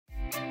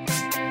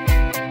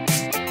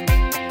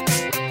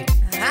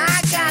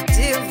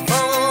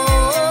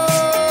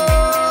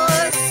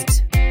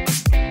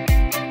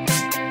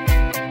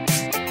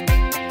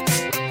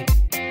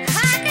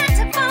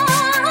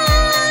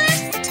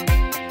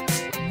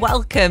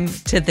Welcome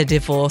to the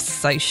Divorce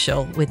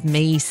Social with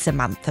me,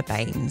 Samantha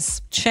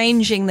Baines,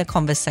 changing the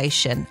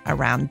conversation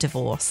around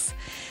divorce.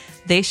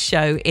 This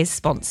show is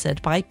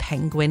sponsored by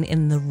Penguin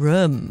in the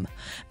Room.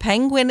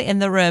 Penguin in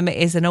the Room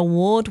is an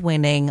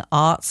award-winning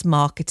arts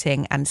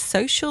marketing and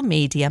social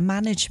media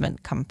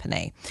management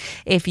company.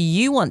 If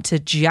you want to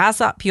jazz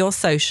up your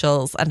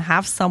socials and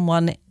have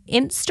someone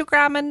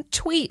Instagram and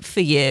tweet for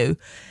you,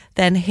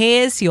 then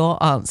here's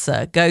your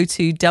answer. Go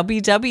to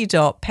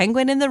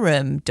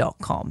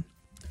www.penguinintheroom.com.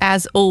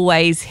 As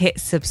always, hit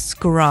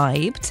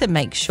subscribe to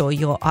make sure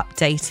you're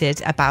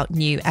updated about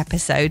new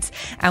episodes.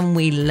 And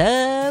we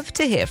love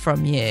to hear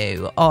from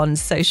you on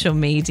social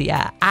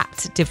media at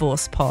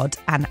DivorcePod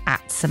and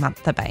at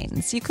Samantha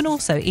Baines. You can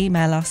also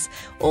email us.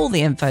 All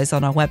the info's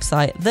on our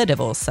website,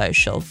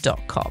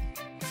 thedivorcesocial.com.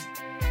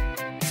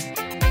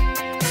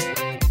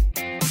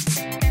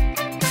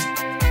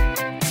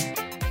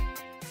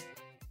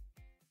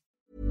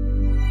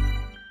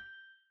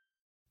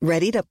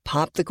 Ready to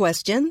pop the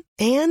question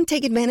and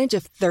take advantage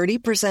of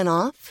 30%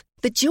 off?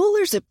 The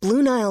jewelers at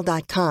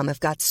BlueNile.com have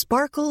got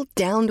sparkle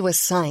down to a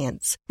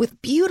science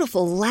with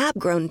beautiful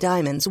lab-grown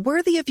diamonds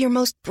worthy of your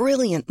most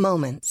brilliant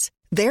moments.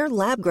 Their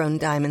lab-grown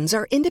diamonds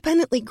are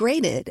independently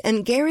graded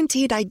and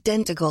guaranteed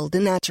identical to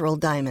natural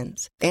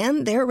diamonds.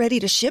 And they're ready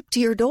to ship to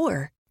your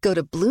door. Go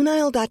to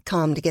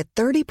BlueNile.com to get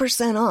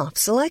 30% off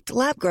select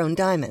lab-grown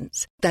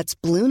diamonds. That's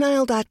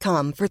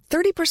BlueNile.com for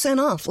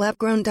 30% off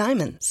lab-grown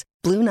diamonds.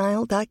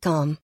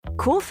 BlueNile.com.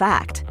 Cool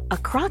fact, a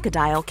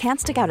crocodile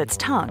can't stick out its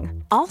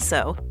tongue.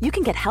 Also, you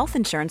can get health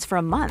insurance for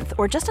a month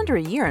or just under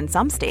a year in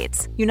some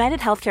states. United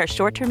Healthcare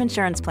short-term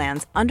insurance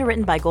plans,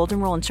 underwritten by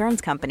Golden Rule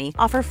Insurance Company,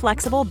 offer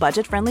flexible,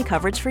 budget-friendly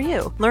coverage for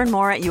you. Learn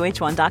more at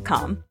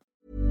uh1.com.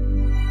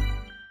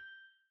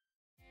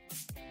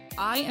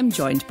 I am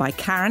joined by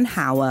Karen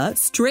Hauer,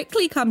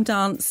 Strictly Come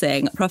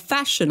Dancing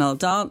professional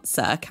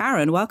dancer.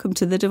 Karen, welcome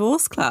to the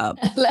Divorce Club.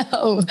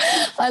 Hello.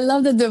 I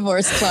love the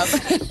Divorce Club.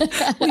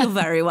 Well, you're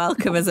very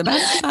welcome as a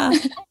member.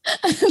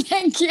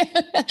 Thank you.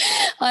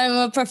 I'm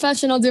a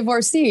professional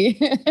divorcee.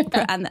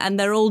 and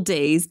they're all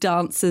Ds,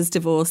 dancers,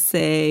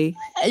 divorcee.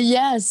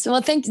 Yes.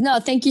 Well,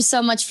 thank you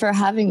so much for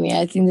having me.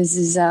 I think this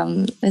is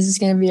going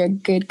to be a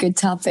good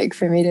topic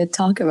for me to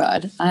talk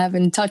about. I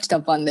haven't touched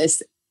up on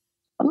this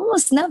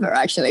almost never,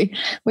 actually,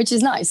 which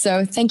is nice.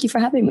 So thank you for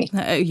having me.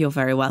 Oh, you're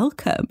very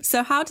welcome.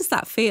 So how does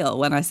that feel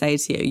when I say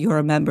to you, you're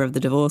a member of the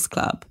Divorce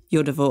Club,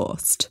 you're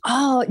divorced?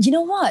 Oh, you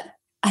know what?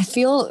 I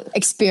feel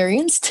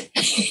experienced.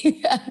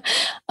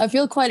 I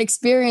feel quite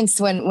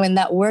experienced when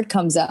that word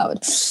comes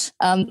out.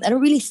 I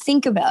don't really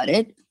think about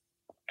it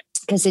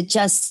because it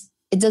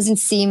doesn't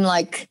seem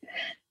like,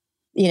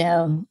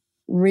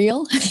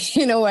 real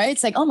in a way.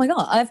 It's like, oh my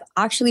God, I've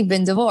actually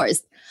been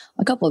divorced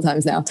a couple of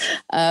times now.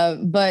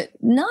 But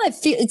no, I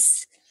feel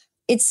it's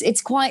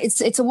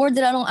a word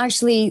that I don't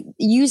actually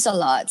use a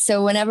lot.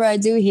 So whenever I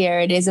do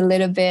hear it, is a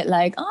little bit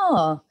like,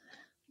 oh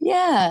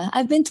yeah,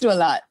 I've been through a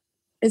lot.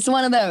 It's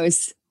one of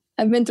those.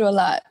 I've been through a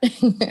lot.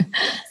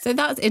 So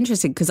that's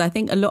interesting because I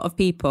think a lot of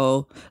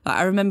people, like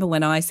I remember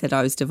when I said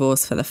I was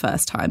divorced for the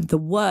first time, the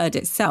word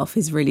itself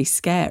is really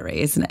scary,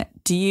 isn't it?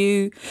 Do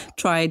you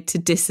try to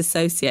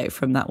disassociate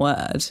from that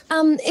word?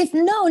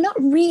 No, not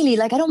really.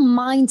 Like I don't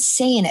mind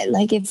saying it.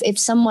 Like if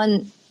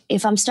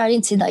I'm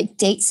starting to like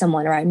date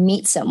someone or I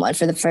meet someone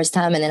for the first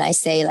time and then I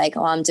say like,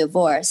 oh, I'm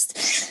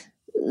divorced,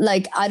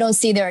 like I don't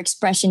see their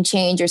expression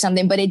change or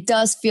something, but it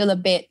does feel a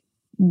bit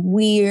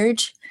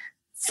weird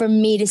for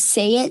me to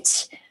say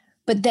it.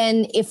 But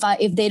then if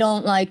they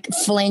don't like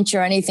flinch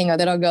or anything, or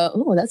they don't go,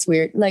 oh, that's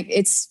weird. Like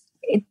it's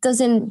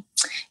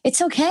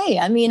okay.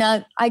 I mean,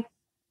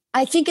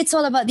 I think it's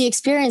all about the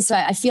experience.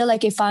 Right? I feel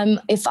like if I'm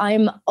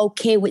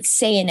okay with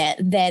saying it,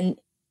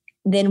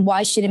 then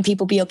why shouldn't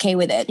people be okay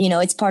with it?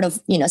 It's part of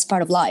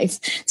life.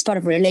 It's part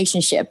of a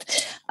relationship.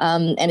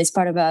 And it's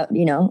part of of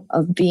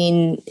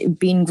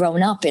being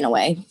grown up in a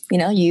way.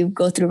 You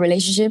go through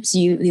relationships,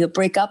 you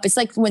break up. It's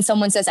like when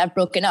someone says I've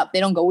broken up,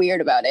 they don't go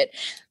weird about it.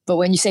 But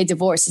when you say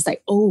divorce, it's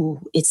like,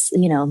 oh, it's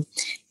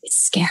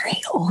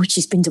scary. Oh,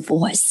 she's been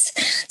divorced.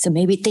 So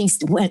maybe things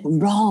went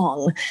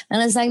wrong.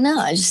 And it's like,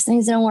 no, just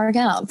things didn't work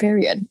out,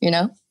 period.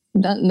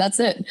 That's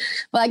it.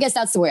 Well, I guess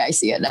that's the way I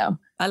see it now.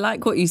 I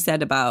like what you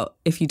said about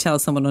if you tell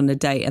someone on a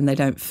date and they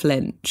don't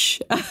flinch.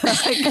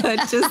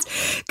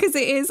 Because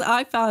it is,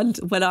 I found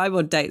when I'm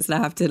on dates and I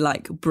have to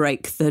like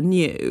break the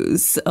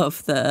news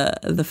of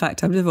the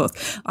fact I'm divorced.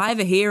 I have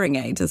a hearing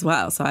aid as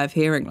well, so I have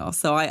hearing loss.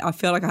 So I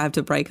feel like I have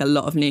to break a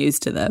lot of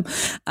news to them.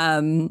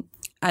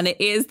 And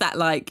it is that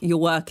like you're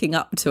working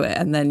up to it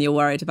and then you're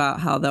worried about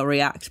how they'll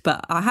react.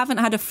 But I haven't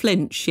had a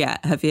flinch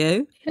yet. Have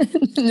you?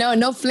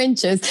 No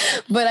flinches.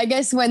 But I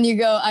guess when you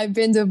go, I've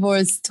been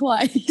divorced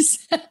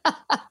twice.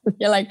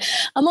 You're like,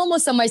 I'm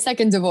almost on my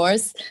second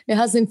divorce. It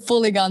hasn't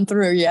fully gone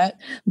through yet.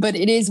 But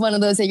it is one of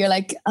those that you're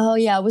like, oh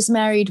yeah, I was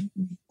married,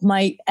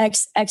 my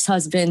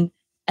ex-husband.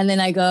 And then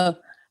I go,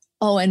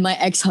 oh, and my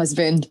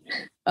ex-husband.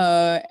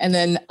 And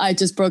then I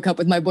just broke up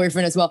with my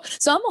boyfriend as well.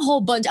 So I'm a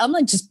whole bunch. I'm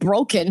like just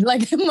broken.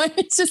 Like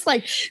it's just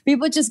like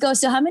people just go,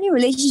 so how many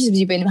relationships have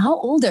you been in? How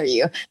old are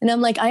you? And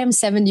I'm like, I am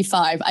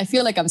 75. I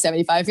feel like I'm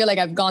 75. I feel like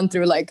I've gone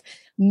through like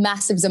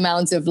massive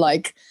amounts of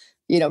like,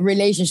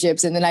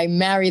 relationships, and then I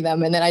marry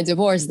them and then I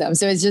divorce them.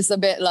 So it's just a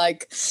bit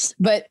like,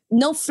 but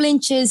no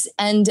flinches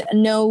and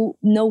no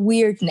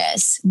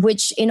weirdness,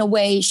 which in a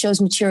way shows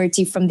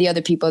maturity from the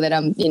other people that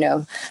I'm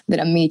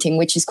meeting,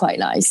 which is quite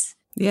nice.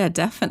 Yeah,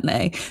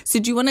 definitely. So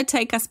do you want to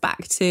take us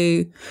back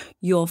to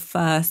your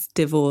first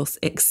divorce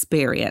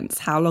experience?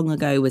 How long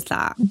ago was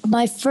that?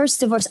 My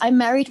first divorce, I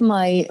married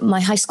my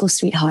high school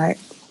sweetheart.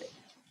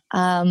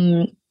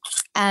 And,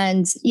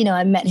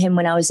 I met him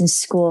when I was in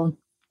school.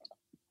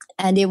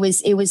 And it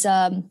was, I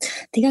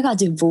think I got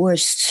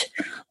divorced.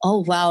 Oh,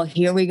 wow.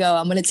 Here we go.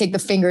 I'm going to take the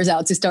fingers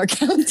out to start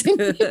counting.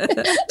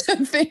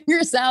 The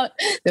fingers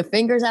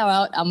are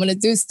out. I'm going to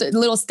do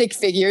little stick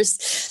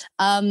figures.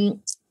 I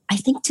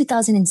think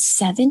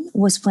 2007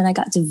 was when I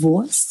got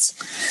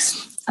divorced.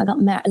 I got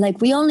married.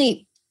 Like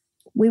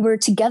we were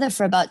together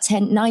for about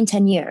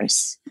 10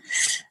 years,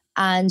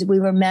 and we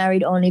were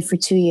married only for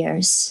 2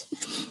 years.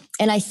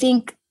 And I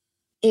think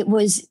it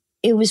was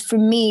for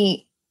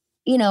me,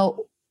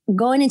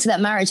 going into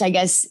that marriage, I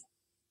guess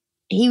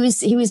he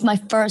was my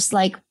first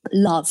like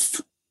love,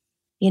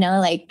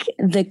 like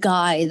the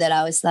guy that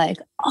I was like,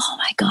 oh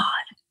my God,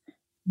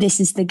 this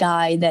is the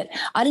guy that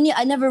I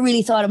never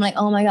really thought, I'm like,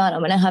 oh my God,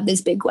 I'm going to have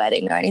this big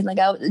wedding or anything. Like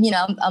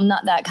I'm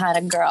not that kind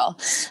of girl.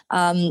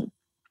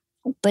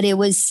 But it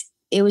was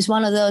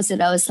one of those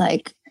that I was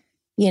like,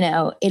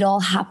 it all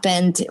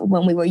happened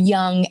when we were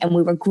young and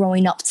we were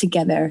growing up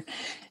together.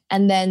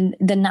 And then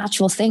the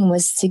natural thing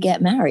was to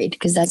get married,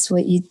 because that's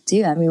what you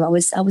do. I mean, I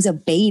was a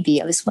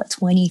baby. I was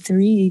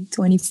 23,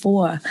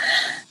 24,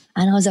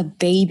 and I was a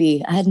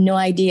baby. I had no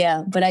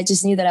idea, but I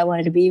just knew that I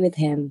wanted to be with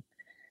him.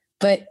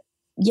 But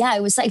yeah,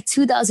 it was like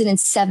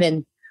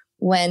 2007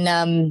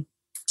 when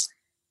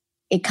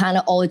it kind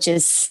of all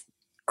just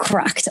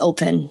cracked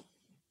open.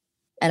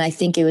 And I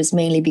think it was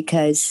mainly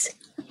because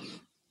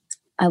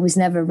I was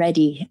never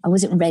ready. I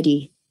wasn't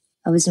ready.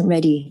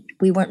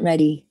 We weren't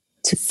ready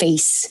to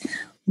face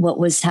what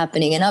was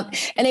happening. And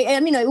I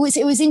mean, it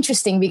was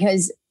interesting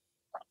because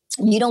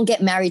you don't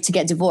get married to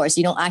get divorced.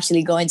 You don't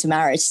actually go into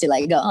marriage to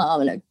like go, oh,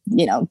 I'm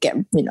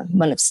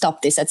going to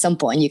stop this at some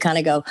point. You kind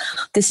of go,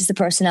 this is the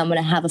person I'm going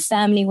to have a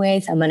family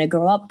with, I'm going to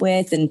grow up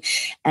with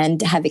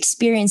and have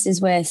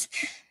experiences with.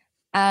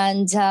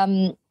 And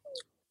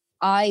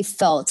I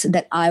felt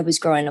that I was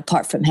growing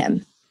apart from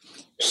him.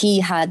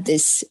 He had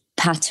this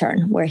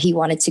pattern where he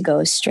wanted to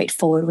go straight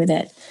forward with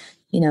it.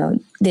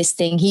 This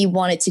thing, he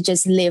wanted to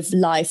just live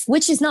life,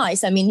 which is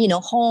nice. I mean,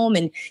 home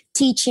and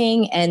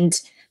teaching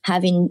and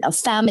having a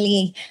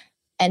family.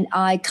 And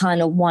I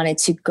kind of wanted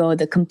to go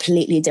the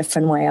completely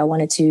different way. I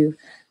wanted to,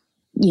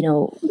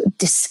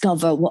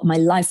 discover what my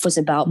life was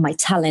about, my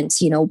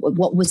talents,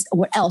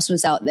 what else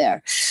was out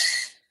there.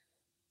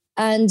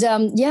 And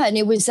and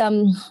it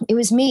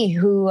was me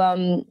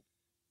who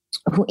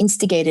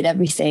instigated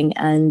everything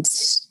and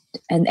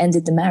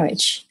ended the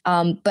marriage.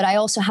 But I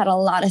also had a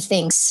lot of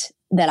things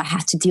that I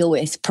had to deal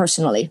with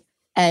personally.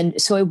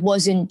 And so it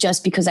wasn't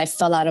just because I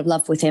fell out of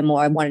love with him or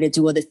I wanted to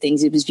do other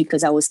things. It was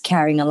because I was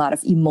carrying a lot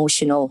of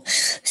emotional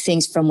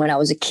things from when I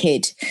was a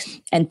kid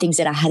and things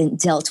that I hadn't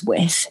dealt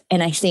with.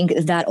 And I think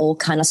that all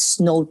kind of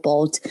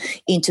snowballed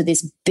into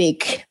this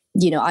big,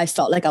 I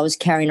felt like I was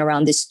carrying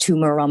around this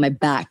tumor around my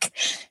back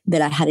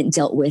that I hadn't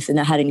dealt with and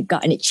I hadn't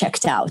gotten it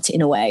checked out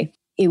in a way.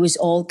 It was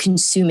all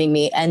consuming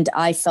me. And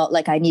I felt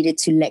like I needed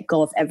to let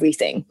go of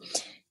everything.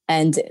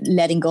 And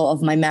letting go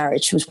of my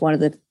marriage was one of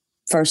the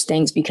first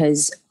things,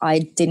 because I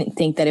didn't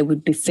think that it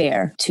would be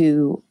fair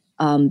to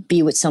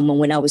be with someone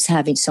when I was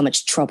having so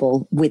much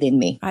trouble within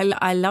me.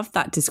 I love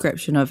that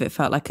description of it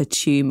felt like a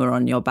tumor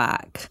on your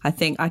back. I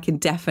think I can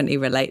definitely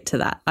relate to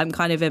that. I'm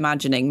kind of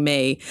imagining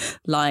me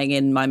lying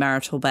in my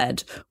marital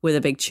bed with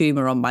a big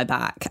tumor on my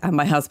back and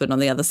my husband on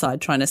the other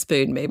side trying to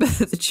spoon me, but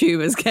the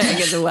tumor's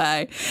getting in the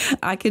way.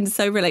 I can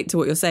so relate to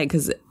what you're saying,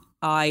 because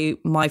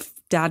my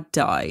dad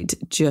died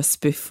just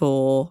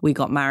before we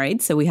got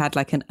married. So we had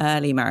like an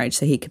early marriage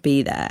so he could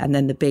be there. And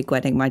then the big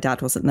wedding, my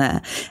dad wasn't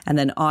there. And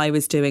then I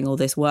was doing all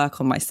this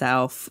work on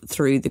myself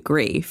through the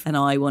grief. And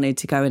I wanted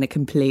to go in a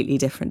completely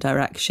different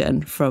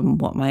direction from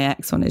what my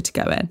ex wanted to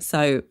go in.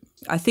 So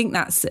I think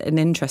that's an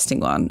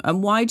interesting one.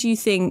 And why do you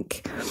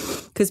think,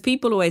 because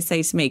people always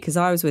say to me, because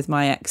I was with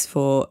my ex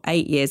for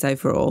 8 years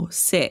overall,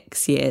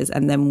 6 years,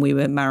 and then we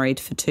were married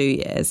for 2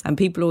 years. And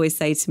people always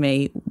say to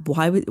me,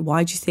 why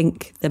do you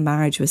think the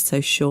marriage was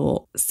so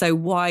short? So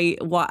why,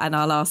 and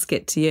I'll ask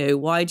it to you,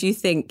 why do you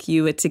think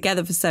you were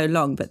together for so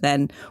long, but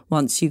then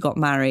once you got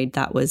married,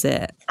 that was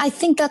it? I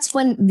think that's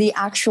when the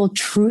actual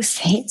truth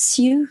hits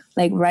you,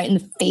 like right in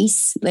the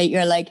face. Like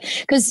you're like,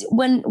 because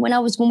when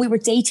we were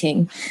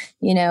dating,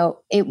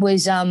 it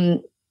was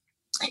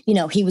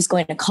he was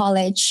going to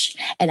college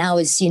and I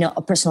was,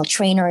 a personal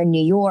trainer in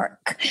New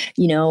York.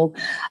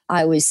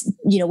 I was,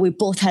 we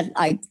both had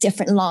like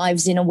different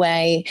lives in a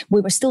way.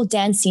 We were still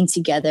dancing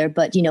together,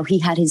 but, he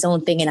had his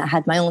own thing and I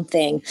had my own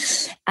thing.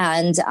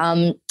 And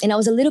I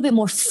was a little bit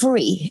more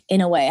free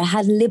in a way. I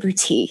had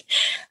liberty.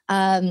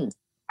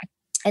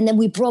 And then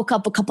we broke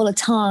up a couple of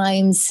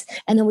times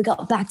and then we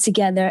got back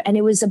together and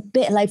it was a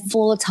bit like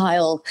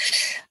volatile,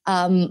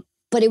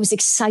 but it was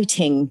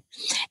exciting.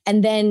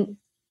 And then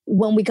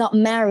when we got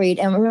married,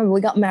 and remember we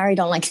got married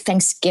on like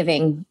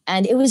Thanksgiving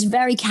and it was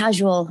very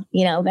casual,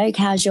 very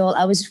casual.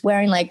 I was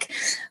wearing like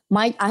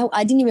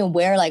I didn't even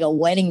wear like a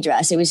wedding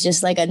dress. It was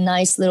just like a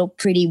nice little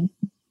pretty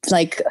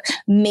like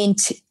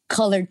mint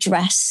colored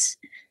dress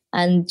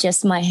and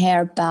just my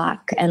hair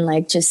back and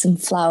like just some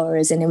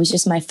flowers. And it was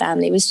just my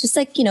family. It was just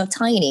like,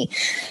 tiny.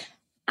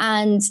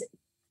 And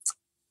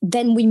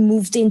then we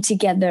moved in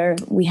together.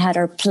 We had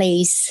our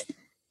place,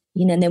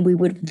 and then we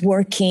were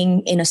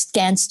working in a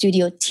dance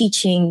studio,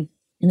 teaching,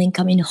 and then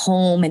coming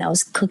home and I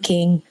was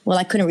cooking. Well,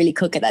 I couldn't really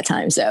cook at that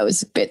time. So I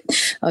was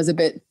a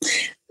bit,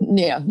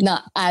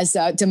 not as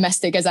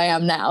domestic as I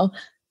am now,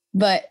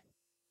 but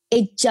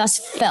it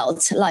just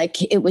felt like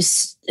it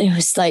was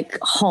like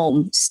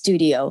home,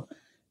 studio.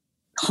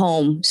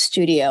 Home,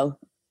 studio,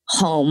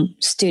 home,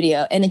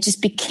 studio. And it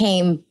just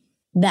became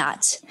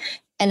that.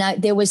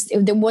 And there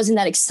wasn't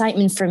that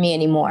excitement for me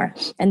anymore.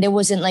 And there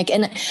wasn't like,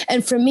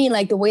 and for me,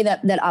 like the way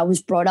that I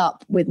was brought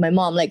up with my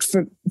mom, like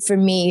for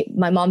me,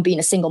 my mom being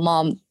a single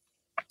mom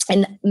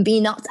and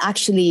me not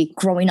actually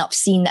growing up,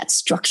 seeing that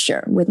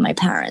structure with my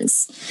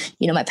parents,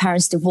 my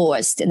parents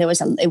divorced and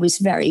it was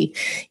very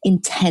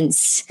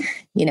intense.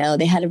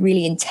 They had a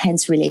really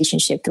intense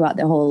relationship throughout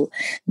their whole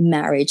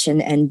marriage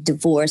and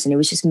divorce. And it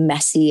was just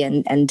messy.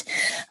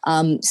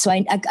 So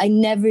I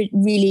never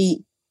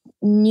really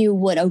knew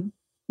what a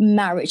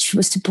marriage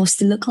was supposed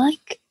to look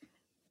like.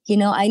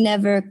 I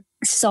never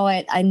saw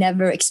it. I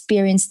never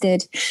experienced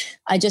it.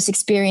 I just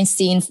experienced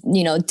seeing,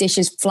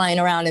 dishes flying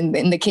around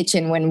in the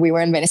kitchen when we were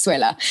in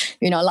Venezuela,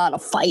 a lot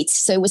of fights.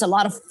 So it was a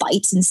lot of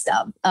fights and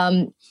stuff.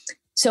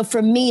 So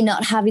for me,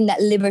 not having that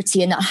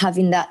liberty and not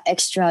having that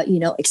extra,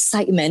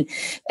 excitement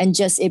and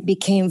just, it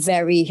became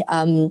very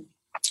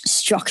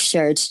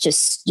structured,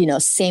 just,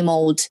 same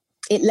old.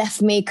 It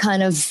left me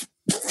kind of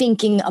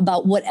thinking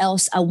about what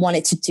else I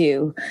wanted to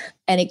do.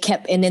 And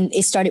then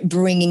it started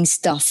bringing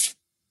stuff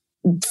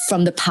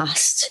from the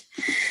past.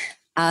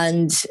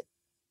 And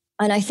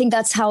I think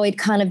that's how it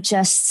kind of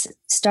just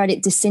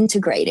started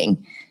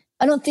disintegrating.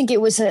 I don't think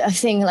it was a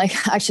thing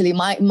like actually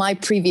my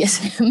previous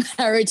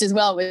marriage as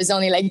well was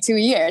only like 2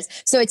 years.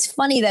 So it's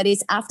funny that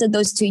it's after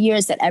those 2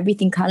 years that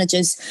everything kind of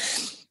just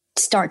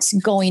starts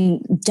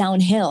going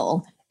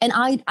downhill. And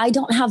I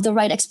don't have the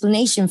right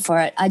explanation for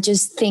it. I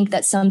just think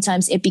that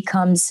sometimes it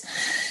becomes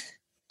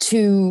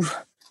too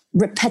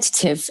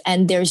repetitive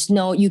and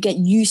you get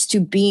used to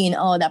being,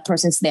 oh, that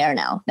person's there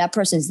now. That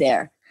person's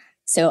there.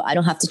 So I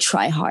don't have to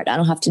try hard. I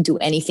don't have to do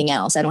anything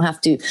else. I don't have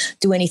to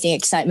do anything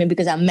excitement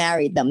because I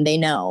married them. They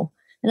know.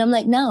 And I'm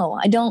like, no,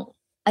 I don't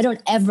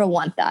ever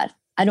want that.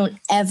 I don't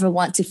ever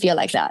want to feel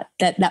like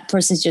that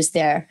person's just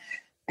there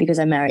because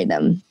I married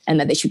them and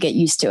that they should get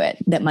used to it,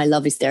 that my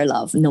love is their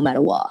love no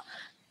matter what.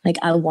 Like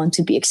I want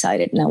to be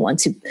excited and I want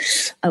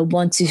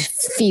to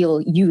feel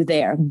you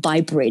there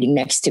vibrating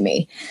next to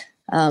me.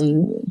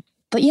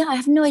 But yeah, I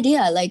have no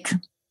idea. Like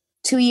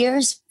 2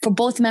 years for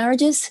both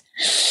marriages,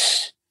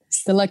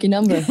 it's the lucky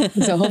number.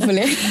 So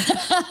hopefully.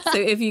 So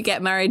if you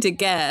get married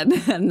again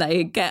and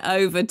they get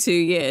over 2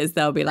 years,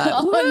 they'll be like,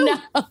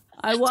 oh no,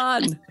 I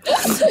won.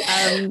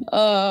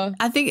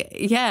 I think,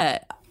 yeah.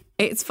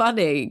 It's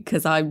funny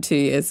because I'm 2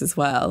 years as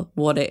well,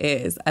 what it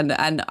is. And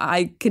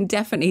I can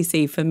definitely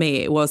see for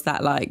me, it was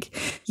that like,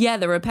 yeah,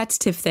 the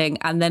repetitive thing.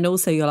 And then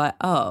also you're like,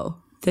 oh,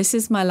 this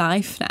is my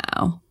life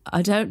now.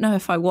 I don't know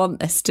if I want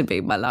this to be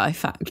my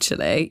life,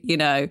 actually,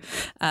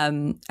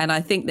 And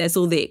I think there's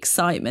all the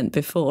excitement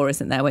before,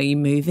 isn't there, where you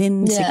move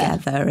in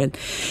together and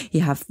you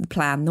have to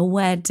plan the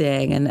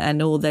wedding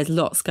and all, there's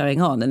lots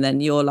going on. And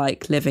then you're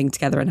like living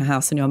together in a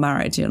house and you're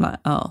married. You're like,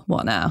 oh,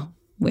 what now?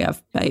 We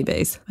have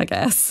babies, I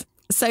guess.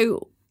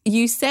 So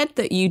you said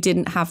that you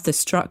didn't have the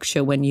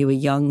structure when you were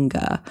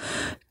younger.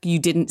 You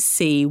didn't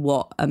see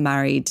what a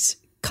married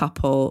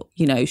couple,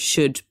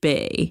 should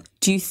be.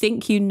 Do you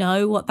think you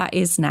know what that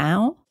is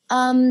now?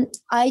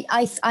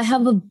 I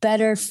have a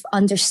better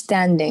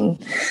understanding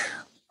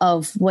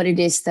of what it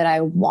is that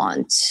I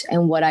want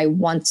and what I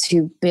want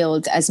to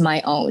build as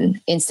my own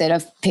instead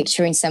of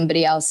picturing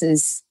somebody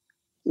else's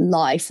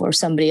life or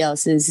somebody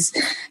else's,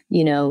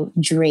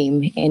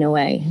 dream in a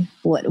way.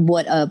 What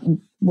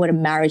a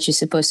marriage is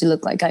supposed to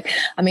look like.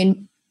 I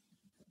mean,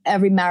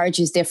 every marriage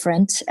is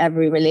different.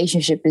 Every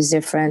relationship is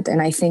different.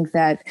 And I think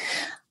that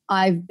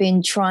I've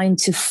been trying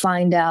to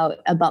find out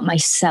about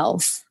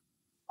myself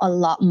a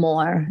lot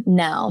more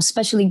now,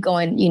 especially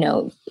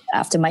going,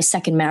 after my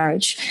second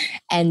marriage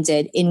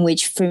ended, in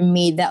which for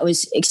me, that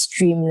was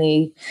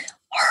extremely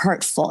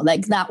hurtful.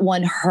 Like that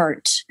one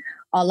hurt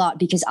a lot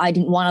because I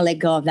didn't want to let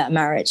go of that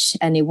marriage.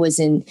 And it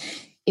wasn't,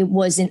 it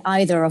wasn't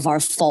either of our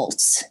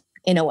faults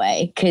in a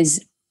way,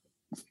 because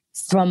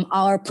from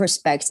our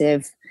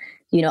perspective,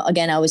 you know,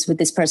 again, I was with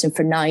this person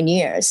for 9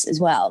 years as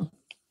well.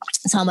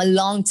 So I'm a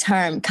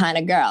long-term kind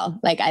of girl.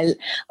 Like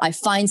I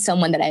find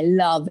someone that I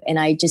love and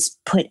I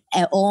just put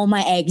all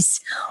my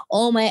eggs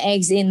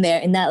in there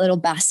in that little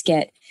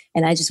basket,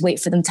 and I just wait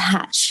for them to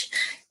hatch.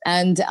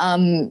 And,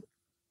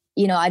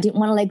 you know, I didn't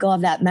want to let go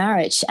of that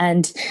marriage.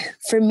 And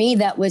for me,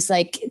 that was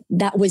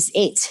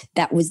it.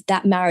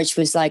 That marriage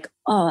was like,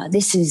 oh,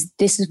 this is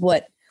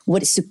what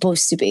it's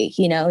supposed to be.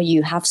 You know,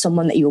 you have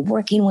someone that you're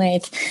working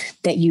with,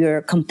 that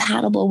you're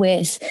compatible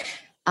with.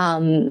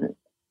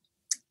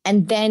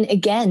 And then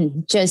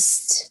again,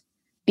 just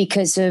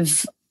because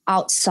of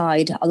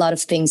outside, a lot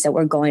of things that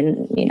were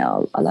going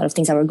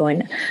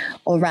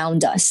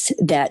around us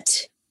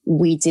that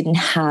we didn't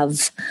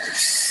have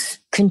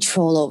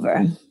control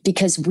over,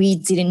 because we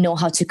didn't know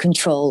how to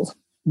control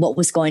what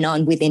was going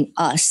on within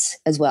us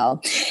as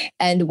well.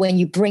 And when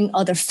you bring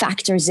other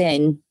factors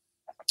in,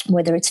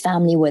 whether it's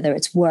family, whether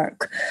it's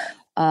work,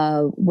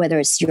 whether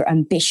it's your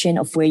ambition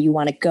of where you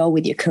want to go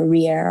with your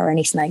career or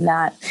anything like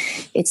that,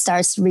 it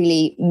starts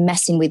really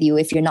messing with you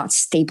if you're not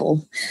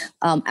stable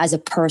as a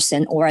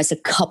person or as a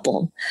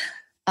couple.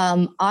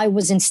 I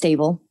wasn't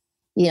stable.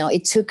 You know,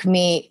 it took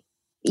me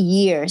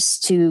years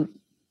to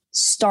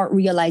start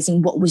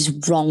realizing what was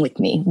wrong with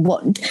me.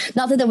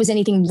 Not that there was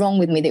anything wrong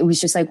with me. It was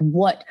just like,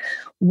 what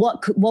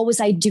was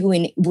I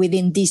doing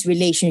within these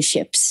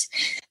relationships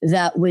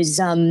that was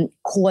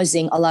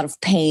causing a lot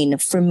of pain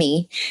for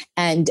me?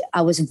 And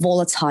I was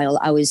volatile.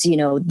 I was, you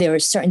know, there were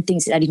certain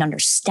things that I didn't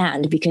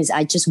understand because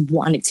I just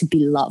wanted to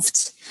be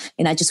loved,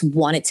 and I just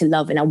wanted to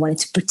love, and I wanted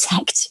to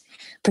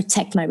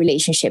protect my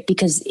relationship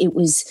because it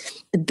was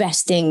the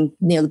best thing,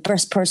 you know, the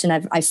best person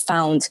I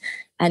found.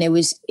 And it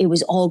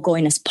was all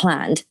going as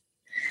planned.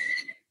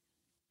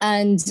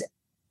 And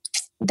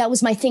that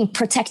was my thing,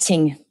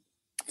 protecting,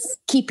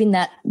 keeping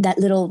that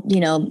little, you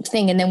know,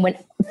 thing. And then when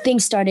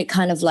things started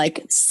kind of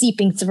like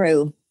seeping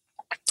through,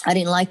 I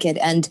didn't like it.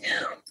 And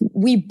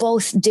we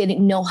both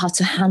didn't know how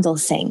to handle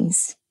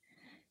things.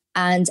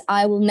 And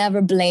I will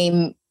never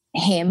blame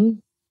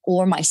him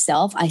or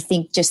myself. I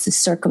think just the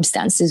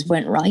circumstances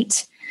went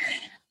right.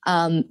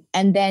 And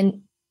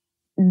then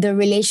the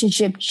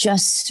relationship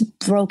just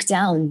broke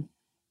down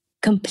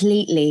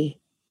completely,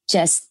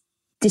 just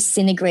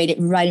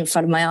disintegrated right in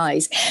front of my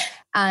eyes.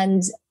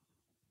 And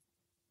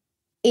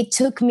it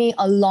took me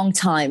a long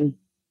time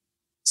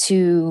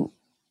to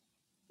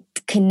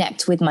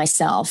connect with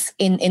myself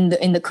in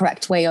the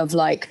correct way of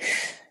like,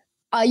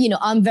 you know,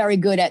 I'm very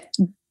good at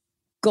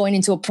going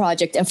into a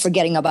project and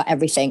forgetting about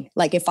everything.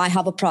 Like if I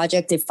have a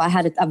project, if I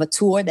have a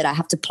tour that I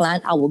have to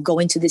plan, I will go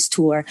into this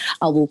tour.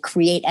 I will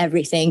create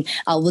everything.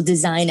 I will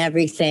design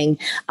everything.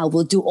 I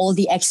will do all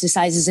the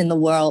exercises in the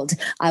world.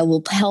 I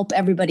will help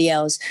everybody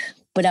else.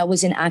 But I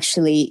wasn't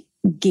actually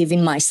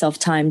giving myself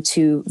time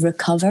to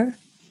recover,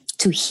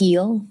 to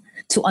heal,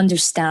 to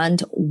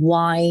understand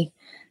why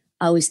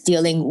I was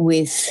dealing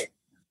with,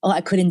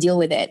 I couldn't deal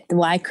with it.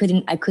 Why I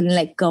couldn't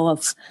let go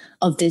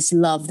of this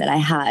love that I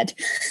had.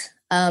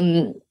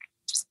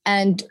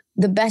 And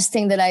the best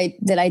thing that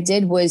I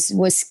did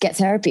was get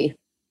therapy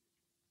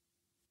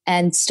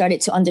and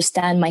started to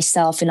understand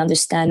myself and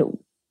understand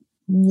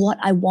what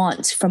I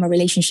want from a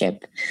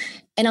relationship.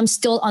 And I'm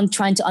still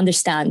trying to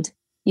understand,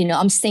 you know,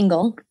 I'm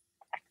single,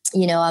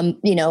 you know, I'm,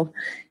 you know,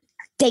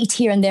 date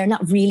here and there.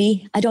 Not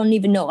really. I don't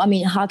even know. I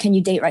mean, how can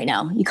you date right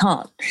now? You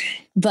can't.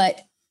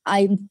 But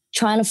I'm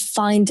trying to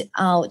find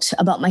out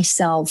about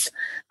myself.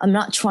 I'm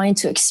not trying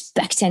to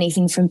expect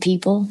anything from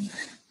people.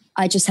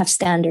 I just have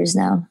standards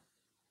now.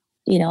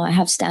 You know, I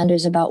have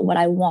standards about what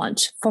I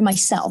want for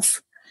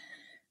myself.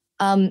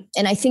 And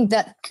I think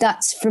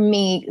that's for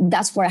me,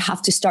 that's where I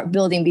have to start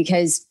building,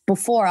 because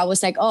before I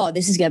was like, oh,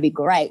 this is going to be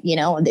great. You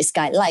know, this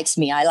guy likes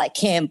me. I like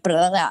him. Blah,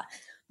 blah, blah.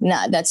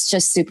 Nah, that's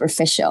just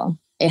superficial.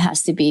 It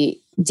has to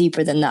be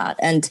deeper than that.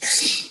 And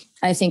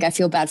I think I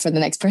feel bad for the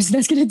next person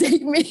that's going to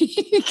date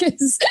me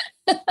because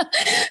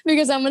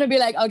I'm going to be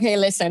like, okay,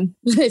 listen,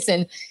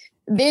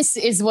 this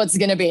is what's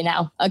going to be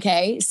now.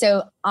 Okay.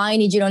 So I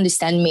need you to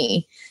understand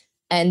me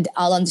and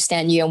I'll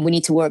understand you. And we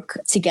need to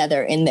work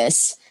together in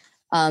this.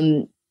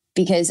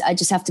 Because I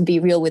just have to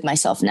be real with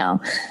myself now.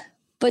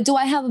 But do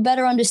I have a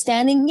better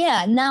understanding?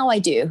 Yeah, now I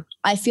do.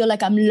 I feel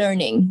like I'm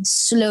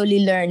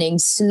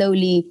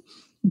slowly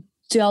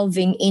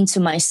delving into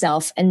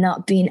myself and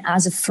not being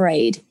as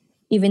afraid,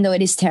 even though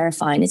it is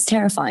terrifying. It's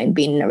terrifying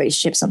being in a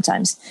relationship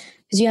sometimes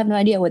because you have no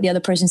idea what the other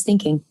person's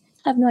thinking.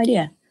 I have no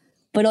idea.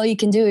 But all you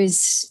can do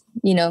is,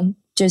 you know,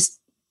 just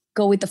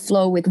go with the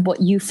flow with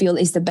what you feel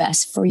is the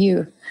best for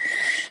you.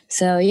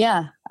 So,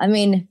 yeah, I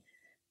mean,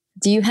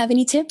 do you have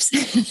any tips?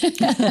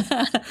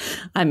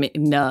 I mean,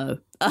 no.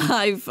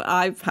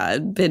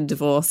 I've been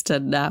divorced,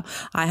 and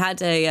I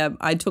had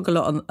I talk a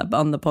lot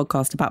on the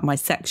podcast about my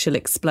sexual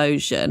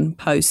explosion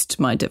post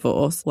my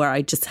divorce, where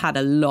I just had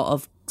a lot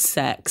of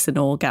sex and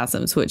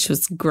orgasms, which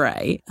was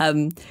great.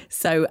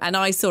 So, and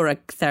I saw a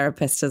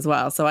therapist as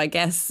well. So I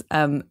guess,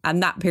 and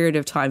that period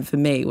of time for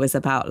me was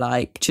about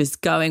like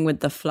just going with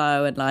the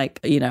flow, and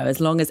like, you know, as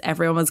long as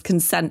everyone was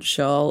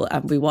consensual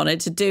and we wanted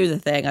to do the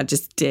thing, I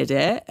just did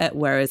it.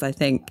 Whereas I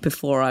think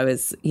before I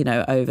was, you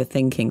know,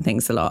 overthinking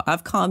things a lot.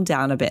 I've calmed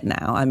down a bit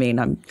now. I mean,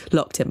 I'm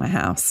locked in my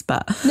house,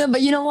 but no,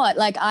 but you know what?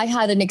 Like I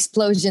had an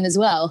explosion as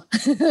well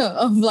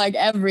of like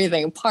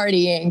everything,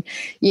 partying,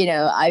 you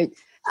know,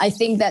 I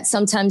think that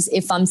sometimes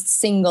if I'm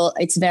single,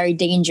 it's very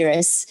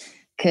dangerous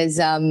because,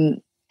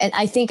 and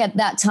I think at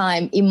that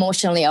time,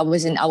 emotionally, I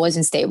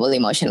wasn't stable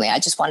emotionally. I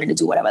just wanted to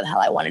do whatever the hell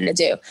I wanted to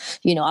do.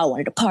 You know, I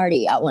wanted to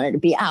party, I wanted to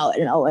be out,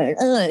 and I wanted,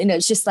 you know,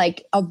 it's just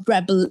like a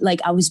rebel. Like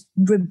I was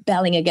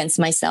rebelling against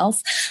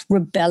myself,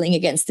 rebelling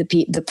against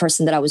the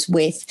person that I was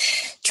with,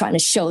 trying to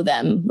show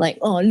them like,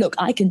 oh, look,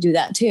 I can do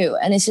that too.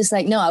 And it's just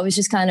like, no, I was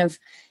just kind of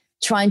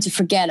trying to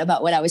forget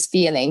about what I was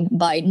feeling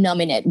by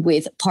numbing it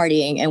with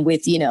partying and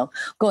with, you know,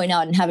 going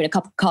out and having a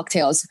couple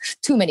cocktails,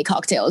 too many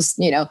cocktails,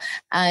 you know,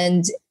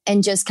 and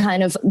just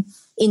kind of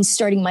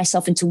inserting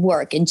myself into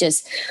work and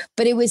just,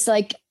 but it was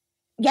like,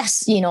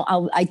 yes, you know,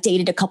 I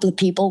dated a couple of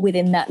people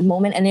within that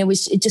moment, and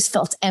it just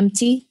felt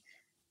empty.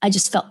 I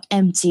just felt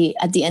empty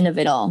at the end of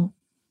it all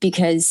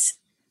because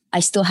I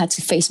still had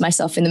to face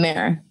myself in the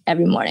mirror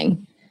every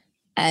morning.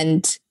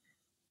 And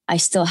I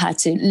still had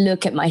to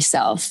look at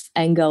myself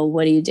and go,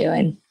 what are you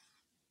doing?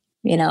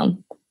 You know,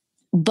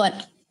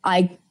 but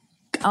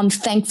I'm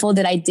thankful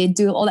that I did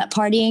do all that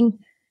partying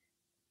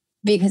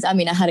because I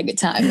mean, I had a good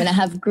time and I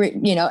have great,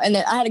 you know, and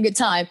I had a good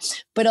time,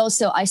 but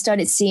also I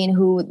started seeing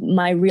who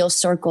my real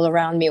circle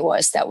around me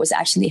was that was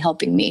actually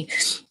helping me.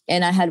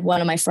 And I had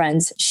one of my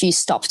friends, she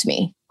stopped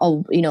me,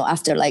 you know,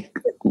 after like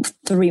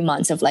 3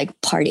 months of like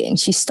partying,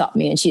 she stopped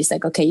me and she's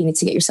like, okay, you need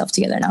to get yourself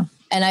together now.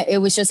 And it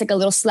was just like a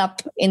little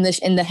slap in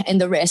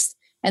the wrist.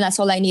 And that's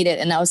all I needed.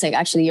 And I was like,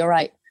 actually, you're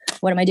right.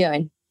 What am I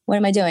doing? What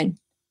am I doing?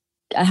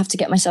 I have to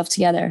get myself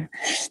together.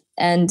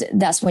 And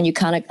that's when you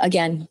kind of,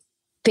 again,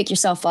 pick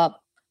yourself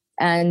up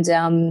and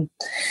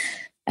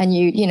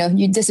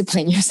you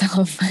discipline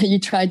yourself. You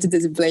try to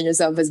discipline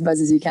yourself as much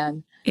as you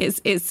can.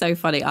 It's so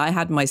funny. I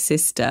had my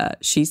sister,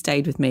 she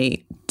stayed with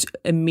me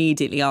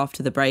immediately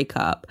after the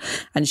breakup,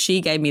 and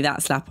she gave me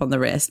that slap on the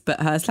wrist, but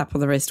her slap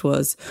on the wrist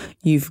was,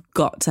 you've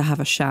got to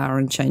have a shower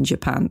and change your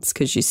pants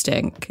because you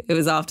stink. It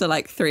was after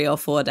like 3 or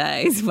 4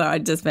 days where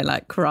I'd just been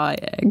like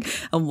crying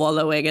and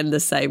wallowing in the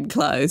same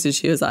clothes, and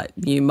she was like,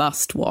 you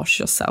must wash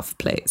yourself,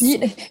 please.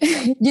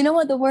 You know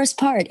what the worst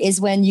part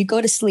is? When you go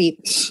to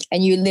sleep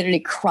and you literally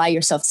cry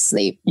yourself to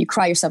sleep. You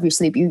cry yourself to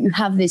sleep. You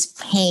have this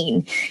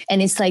pain,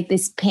 and it's like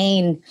this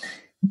pain,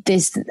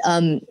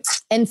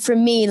 and for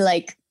me,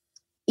 like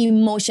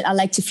emotion, I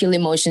like to feel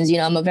emotions, you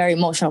know, I'm a very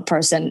emotional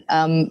person.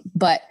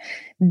 But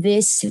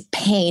this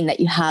pain that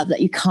you have,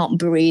 that you can't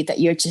breathe, that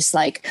you're just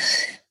like,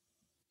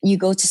 you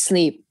go to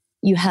sleep,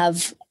 you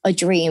have a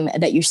dream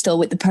that you're still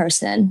with the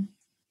person,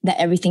 that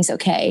everything's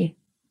okay.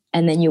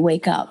 And then you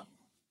wake up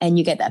and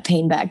you get that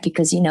pain back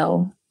because, you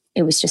know,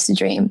 it was just a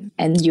dream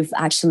and you've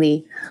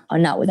actually are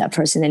not with that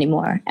person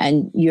anymore.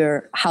 And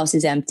your house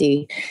is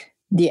empty.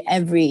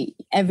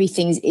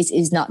 Everything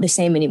is not the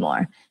same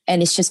anymore.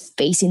 And it's just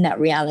facing that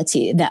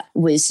reality that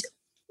was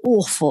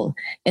awful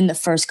in the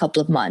first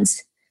couple of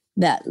months.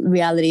 That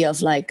reality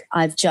of like,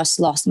 I've just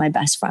lost my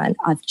best friend.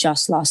 I've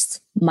just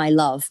lost my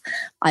love.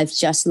 I've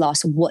just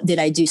lost, what did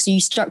I do? So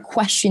you start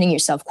questioning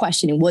yourself,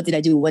 what did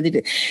I do?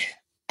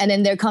 And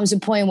then there comes a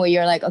point where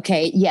you're like,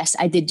 okay, yes,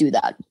 I did do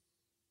that.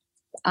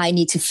 I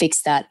need to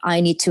fix that.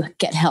 I need to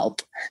get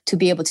help to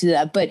be able to do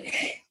that. But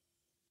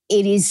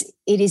it is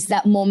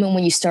that moment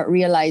when you start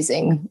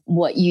realizing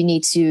what you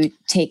need to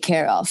take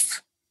care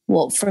of.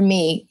 Well, for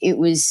me, it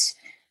was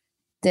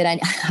that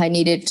I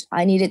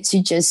needed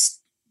to just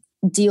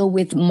deal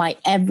with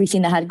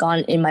everything that had gone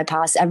in my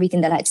past,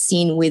 everything that I'd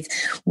seen with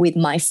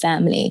my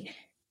family,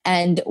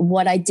 and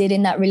what I did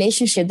in that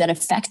relationship that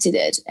affected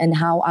it, and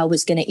how I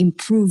was going to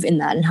improve in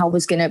that, and how I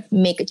was going to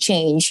make a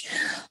change.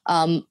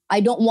 I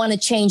don't want to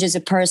change as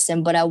a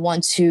person, but I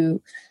want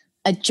to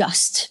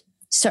adjust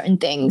certain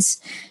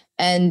things.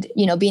 And,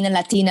 you know, being a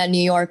Latina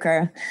New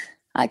Yorker,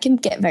 I can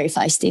get very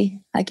feisty.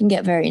 I can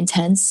get very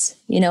intense,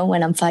 you know,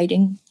 when I'm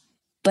fighting.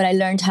 But I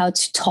learned how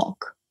to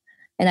talk,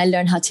 and I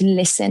learned how to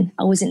listen.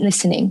 I wasn't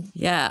listening.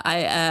 Yeah,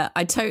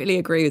 I totally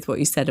agree with what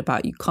you said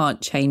about you can't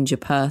change a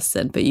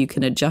person, but you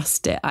can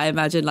adjust it. I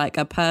imagine like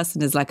a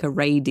person is like a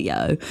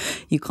radio.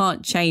 You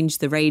can't change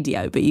the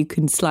radio, but you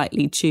can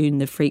slightly tune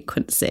the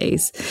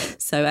frequencies.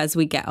 So as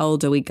we get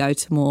older, we go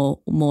to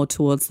more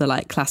towards the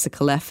like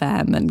classical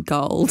FM and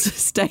gold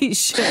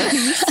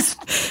stations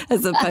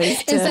as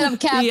opposed to instead of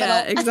Capital.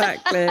 Yeah,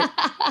 exactly.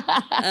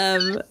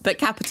 But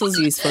Capital's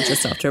useful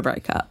just after a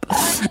breakup.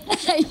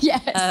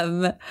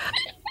 Yes.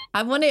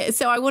 I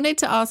wanted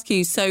to ask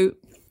you, so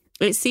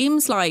it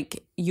seems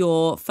like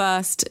your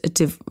first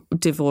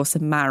divorce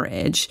and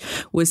marriage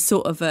was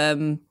sort of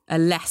a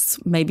less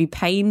maybe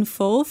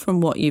painful, from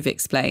what you've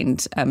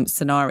explained,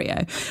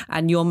 scenario.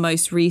 And your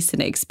most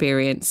recent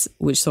experience,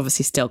 which is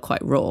obviously still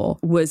quite raw,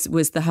 was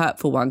the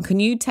hurtful one. Can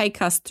you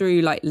take us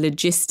through, like,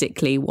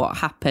 logistically what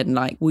happened?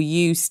 Like, were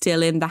you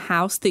still in the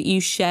house that you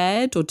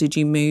shared, or did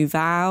you move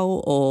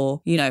out,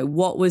 or, you know,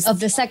 what was... Of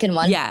the second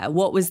one? Yeah.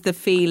 What was the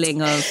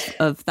feeling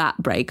of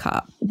that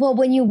breakup? Well,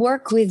 when you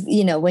work with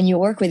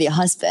your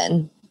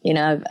husband, you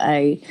know,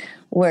 I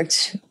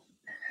worked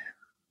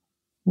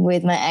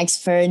with my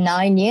ex for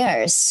 9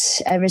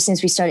 years. Ever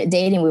since we started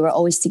dating, we were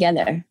always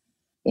together.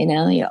 You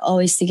know, you're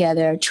always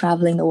together,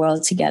 traveling the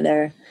world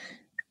together.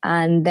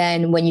 And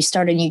then when you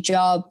start a new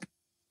job,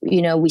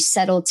 you know, we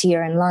settled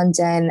here in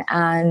London,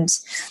 and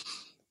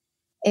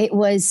it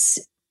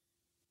was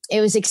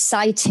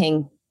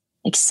exciting,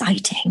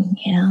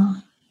 you know,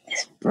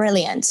 it's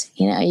brilliant.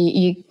 You know,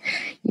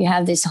 you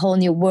have this whole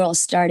new world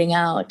starting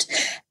out.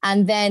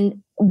 And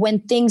then when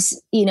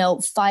things, you know,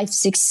 5,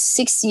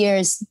 6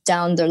 years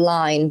down the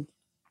line,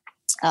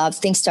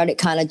 things started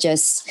kind of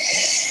just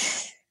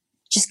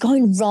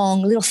going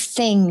wrong, little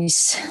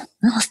things,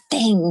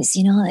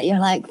 you know, that you're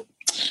like,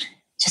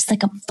 just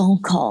like a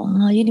phone call.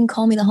 Oh, you didn't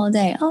call me the whole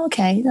day. Oh,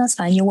 okay, that's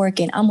fine. You're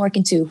working. I'm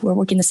working too. We're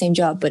working the same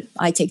job, but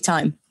I take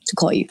time to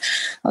call you.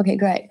 Okay,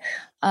 great.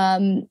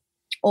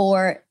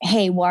 Or,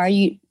 hey, why are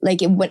you,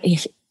 like, you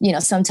know,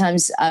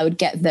 sometimes I would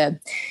get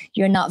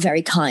you're not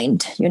very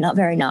kind. You're not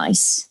very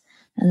nice.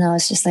 And I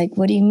was just like,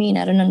 what do you mean?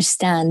 I don't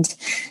understand.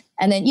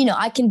 And then, you know,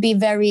 I can be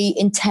very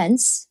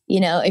intense, you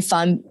know, if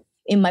I'm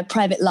in my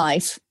private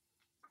life.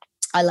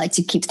 I like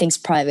to keep things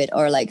private,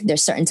 or like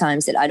there's certain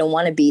times that I don't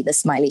want to be the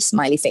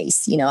smiley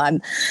face. You know,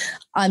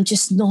 I'm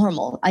just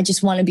normal. I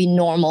just want to be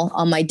normal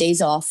on my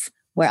days off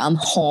where I'm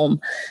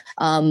home.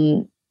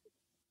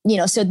 You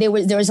know, so there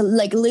was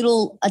like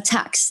little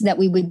attacks that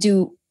we would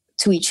do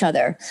to each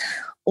other,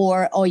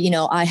 or, you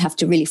know, I have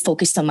to really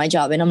focus on my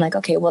job. And I'm like,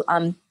 okay, well,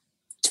 I'm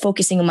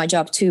focusing on my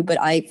job too, but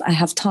I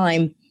have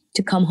time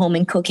to come home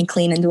and cook and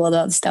clean and do all the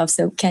other stuff.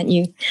 So can't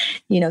you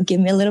know, give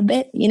me a little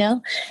bit, you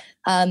know?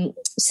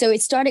 So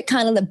it started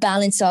kind of the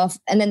balance of,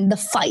 and then the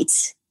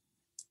fights,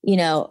 you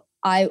know,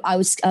 I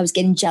was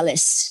getting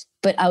jealous,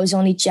 but I was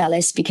only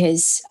jealous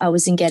because I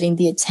wasn't getting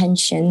the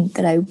attention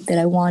that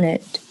I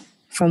wanted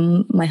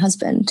from my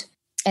husband.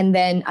 And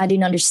then I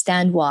didn't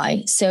understand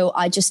why. So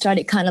I just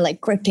started kind of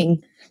like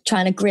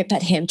trying to grip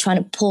at him, trying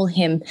to pull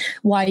him.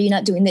 Why are you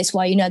not doing this?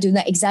 Why are you not doing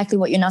that? Exactly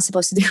what you're not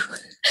supposed to do.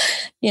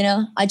 You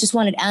know, I just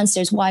wanted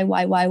answers.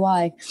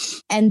 Why?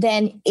 And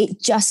then it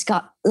just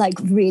got like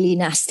really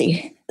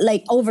nasty.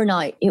 Like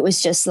overnight, it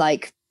was just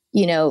like,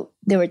 you know,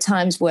 there were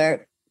times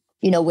where,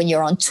 you know, when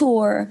you're on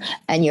tour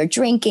and you're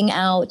drinking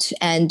out,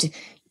 and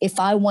if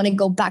I want to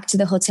go back to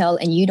the hotel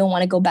and you don't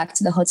want to go back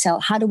to the hotel,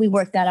 how do we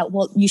work that out?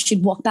 Well, you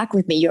should walk back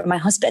with me. You're my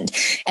husband.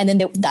 And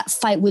then that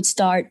fight would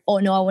start. Oh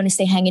no, I want to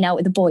stay hanging out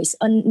with the boys.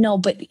 No,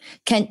 but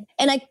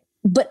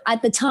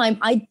at the time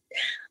I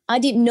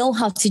didn't know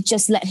how to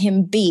just let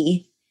him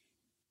be.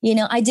 You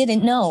know, I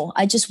didn't know.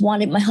 I just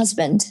wanted my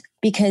husband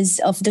because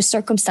of the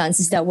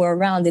circumstances that were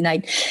around.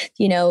 And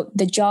you know,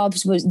 the job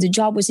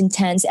was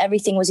intense.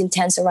 Everything was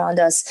intense around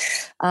us.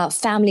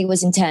 Family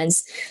was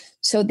intense.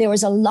 So there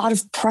was a lot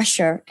of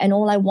pressure, and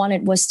all I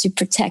wanted was to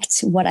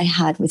protect what I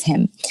had with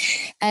him.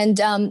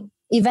 And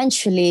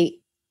eventually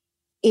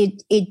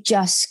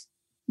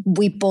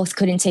we both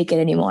couldn't take it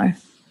anymore.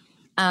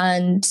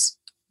 And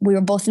we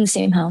were both in the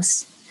same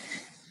house.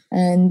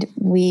 And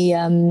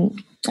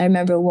I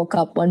remember I woke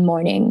up one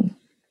morning,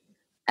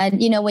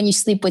 and, you know, when you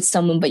sleep with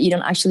someone, but you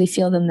don't actually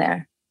feel them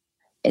there,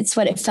 it's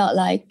what it felt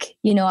like.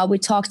 You know, I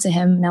would talk to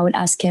him and I would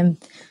ask him,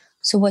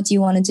 so what do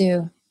you want to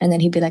do? And then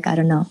he'd be like, I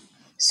don't know.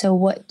 So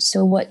what, do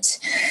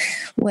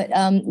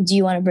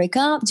you want to break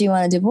up? Do you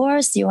want a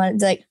divorce? Do you want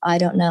to, like, I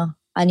don't know.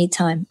 I need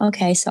time.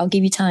 Okay. So I'll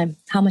give you time.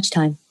 How much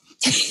time?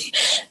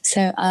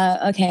 So,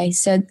 okay.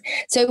 So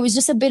it was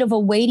just a bit of a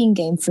waiting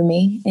game for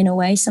me in a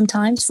way,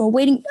 sometimes for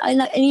waiting.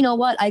 And you know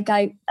what?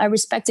 I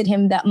respected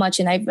him that much.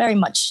 And I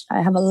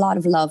have a lot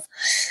of love,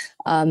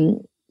 I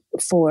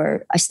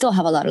still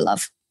have a lot of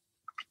love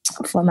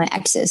for my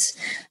exes.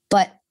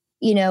 But,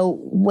 you know,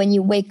 when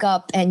you wake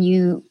up and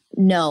you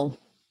know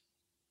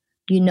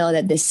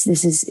that this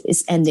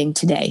is ending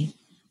today.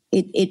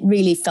 It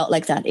really felt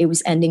like that. It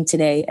was ending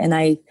today. And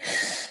I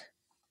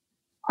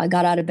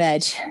got out of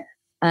bed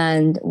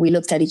and we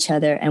looked at each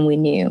other and we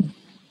knew,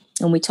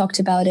 and we talked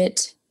about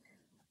it.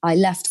 I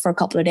left for a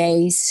couple of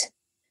days.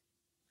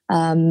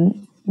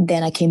 Then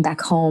I came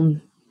back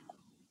home.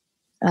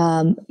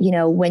 You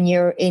know, when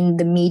you're in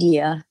the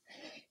media,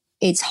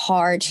 it's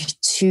hard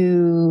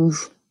to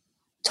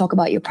talk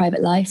about your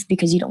private life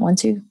because you don't want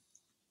to.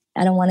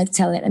 I don't want to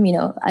tell it. I mean,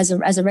 you know, as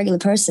a regular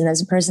person,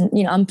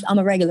 you know, I'm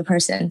a regular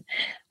person.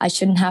 I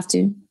shouldn't have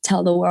to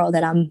tell the world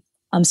that I'm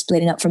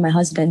splitting up from my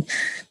husband.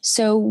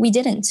 So we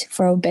didn't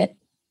for a bit.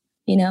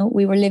 You know,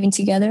 we were living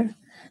together.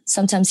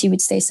 Sometimes he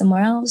would stay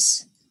somewhere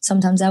else.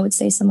 Sometimes I would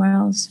stay somewhere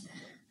else.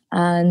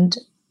 And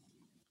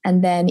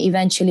then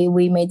eventually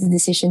we made the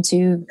decision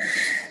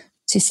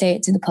say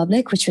it to the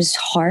public, which was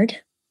hard,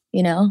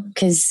 you know,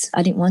 because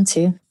I didn't want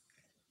to.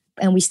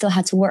 And we still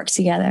had to work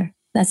together.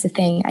 That's the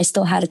thing. I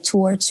still had a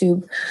tour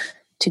to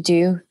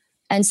do.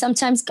 And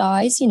sometimes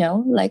guys, you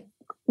know, like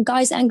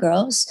guys and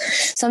girls,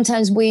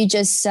 sometimes we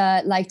just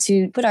like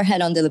to put our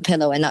head under the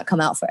pillow and not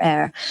come out for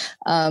air.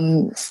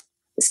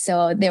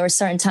 So there were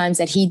certain times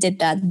that he did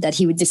that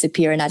he would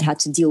disappear and I'd have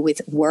to deal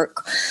with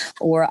work,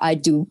 or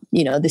I'd do,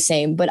 you know, the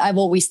same. But I've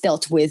always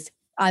dealt with,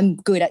 I'm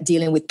good at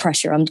dealing with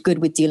pressure. I'm good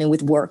with dealing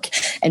with work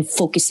and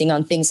focusing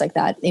on things like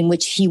that, in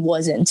which he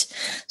wasn't.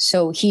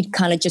 So he'd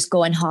kind of just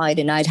go and hide,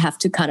 and I'd have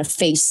to kind of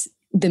face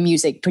the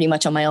music pretty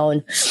much on my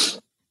own.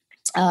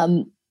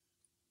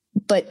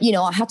 But, you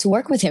know, I had to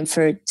work with him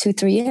for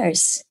 2-3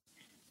 years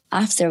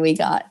after we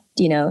got,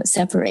 you know,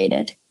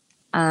 separated.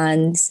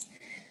 And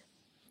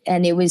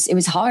it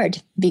was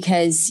hard,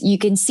 because you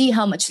can see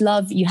how much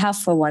love you have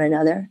for one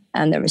another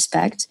and the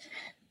respect.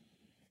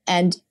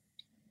 And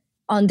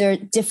under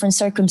different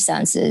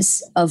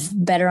circumstances of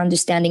better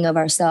understanding of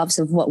ourselves,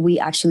 of what we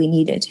actually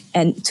needed,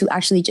 and to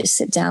actually just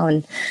sit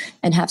down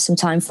and have some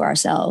time for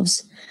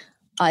ourselves,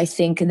 I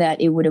think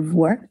that it would have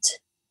worked.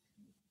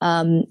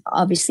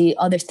 Obviously,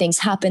 other things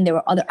happened. There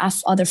were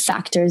other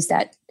factors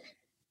that,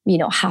 you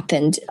know,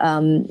 happened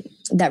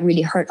that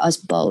really hurt us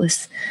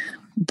both.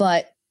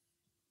 But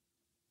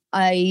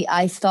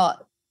I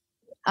thought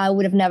I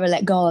would have never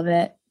let go of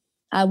it.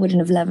 I wouldn't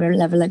have never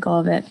let go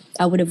of it.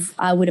 I would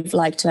have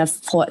liked to have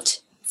fought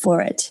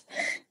for it.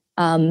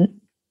 And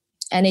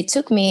it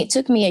took me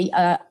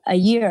a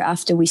year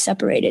after we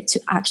separated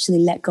to actually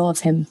let go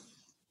of him.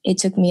 It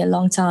took me a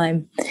long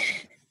time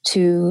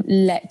to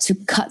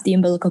cut the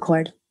umbilical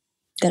cord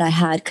that I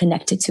had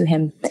connected to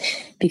him,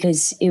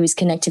 because it was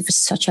connected for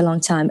such a long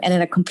time and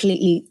at a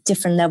completely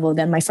different level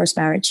than my first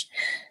marriage.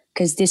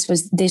 Because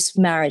this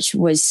marriage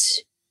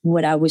was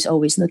what I was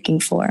always looking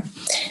for.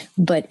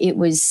 But it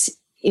was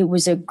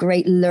a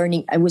great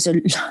learning. It was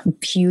a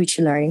huge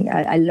learning.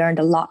 I learned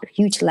a lot,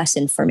 huge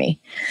lesson for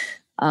me,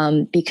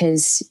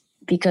 because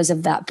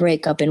of that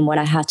breakup and what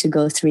I had to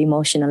go through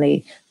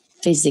emotionally,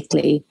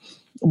 physically,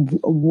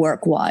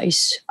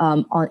 work-wise,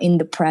 in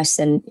the press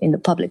and in the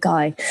public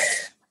eye.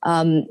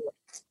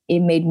 It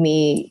made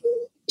me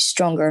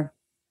stronger,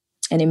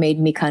 and it made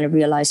me kind of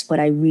realize what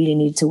I really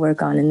needed to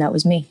work on, and that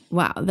was me.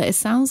 Wow, it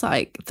sounds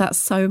like that's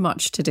so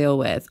much to deal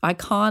with. I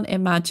can't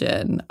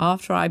imagine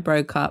after I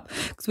broke up,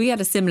 because we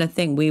had a similar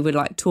thing. We were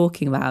like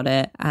talking about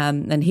it,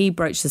 and he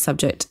broached the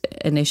subject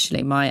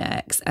initially, my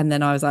ex, and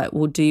then I was like,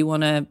 well, do you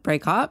want to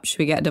break up? Should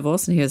we get a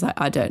divorce? And he was like,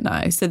 I don't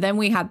know. So then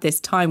we had this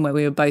time where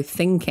we were both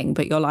thinking,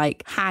 but you're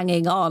like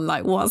hanging on,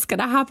 like what's going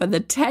to happen? The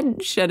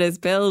tension is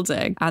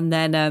building. And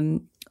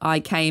then I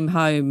came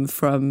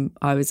home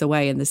I was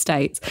away in the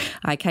States.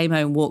 I came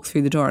home, walked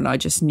through the door, and I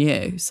just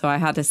knew. So I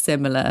had a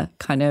similar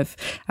kind of,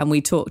 and we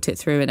talked it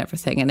through and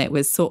everything. And it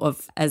was sort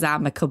of as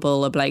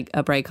amicable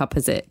a breakup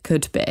as it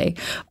could be.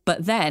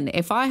 But then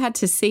if I had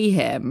to see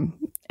him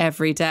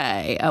every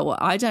day,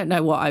 I don't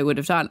know what I would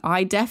have done.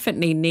 I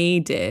definitely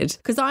needed,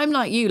 because I'm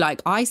like you,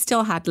 like I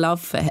still had love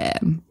for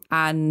him.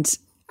 And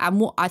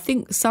what I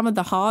think some of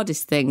the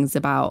hardest things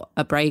about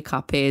a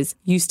breakup is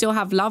you still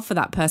have love for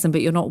that person,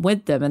 but you're not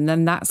with them. And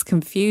then that's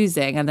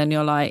confusing. And then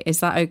you're like,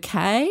 is that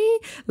okay?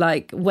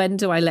 Like, when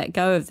do I let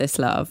go of this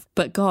love?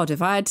 But God, if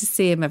I had to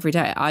see him every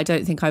day, I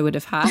don't think I would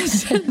have had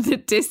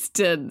the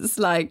distance.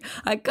 Like,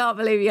 I can't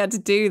believe you had to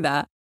do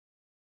that.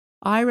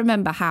 I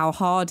remember how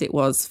hard it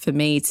was for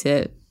me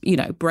to, you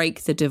know,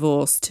 break the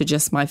divorce to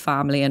just my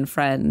family and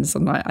friends.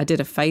 And I did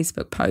a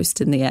Facebook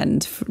post in the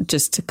end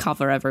just to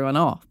cover everyone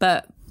off.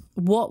 But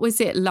what was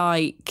it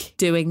like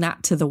doing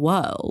that to the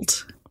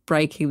world,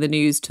 breaking the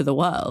news to the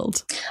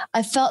world?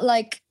 I felt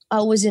like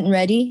I wasn't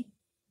ready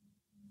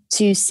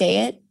to say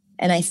it.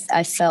 And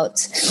I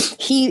felt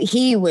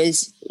he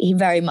was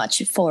very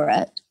much for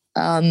it.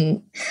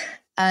 And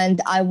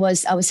I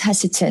was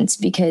hesitant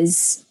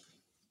because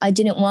I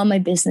didn't want my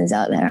business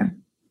out there.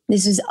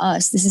 This is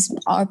us. This is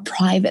our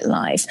private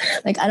life.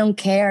 Like, I don't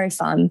care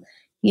if I'm,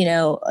 you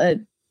know, a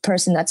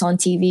person that's on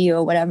TV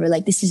or whatever.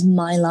 Like, this is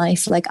my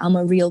life. Like, I'm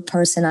a real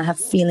person. I have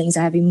feelings.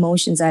 I have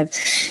emotions.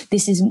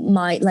 This is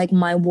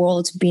my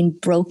world's being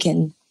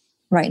broken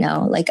right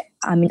now. Like,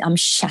 I mean, I'm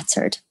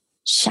shattered.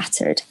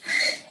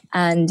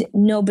 And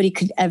nobody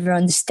could ever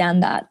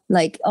understand that.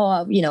 Like,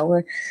 oh, you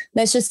know,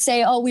 let's just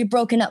say, oh, we're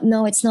broken up.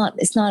 No, it's not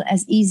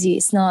as easy.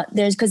 It's not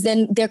because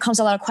then there comes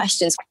a lot of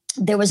questions.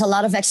 There was a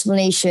lot of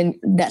explanation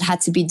that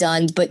had to be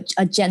done, but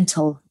a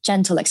gentle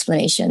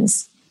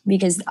explanations,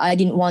 because I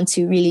didn't want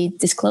to really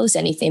disclose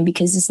anything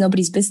because it's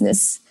nobody's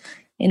business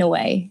in a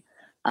way.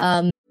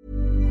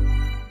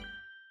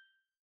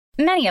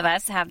 Many of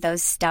us have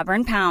those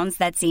stubborn pounds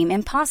that seem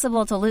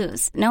impossible to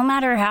lose, no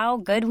matter how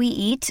good we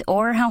eat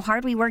or how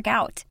hard we work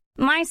out.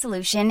 My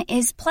solution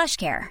is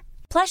PlushCare.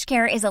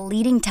 PlushCare is a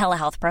leading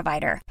telehealth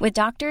provider with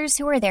doctors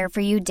who are there for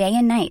you day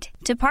and night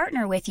to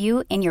partner with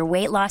you in your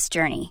weight loss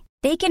journey.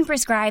 They can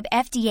prescribe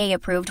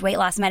FDA-approved weight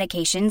loss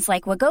medications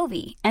like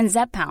Wegovy and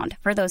Zepbound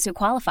for those who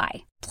qualify.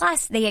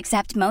 Plus, they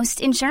accept most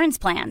insurance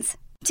plans.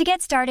 To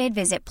get started,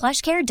 visit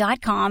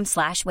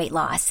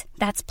plushcare.com/weightloss.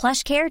 That's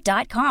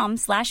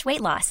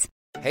plushcare.com/weightloss.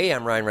 Hey,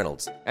 I'm Ryan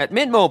Reynolds. At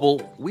Mint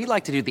Mobile, we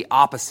like to do the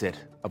opposite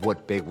of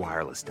what Big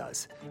Wireless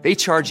does. They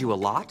charge you a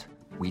lot,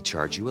 we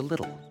charge you a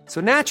little. So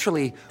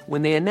naturally,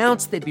 when they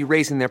announced they'd be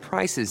raising their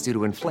prices due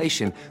to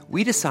inflation,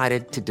 we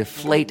decided to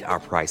deflate our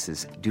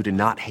prices due to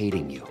not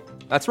hating you.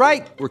 That's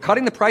right. We're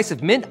cutting the price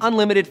of Mint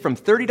Unlimited from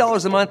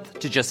 $30 a month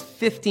to just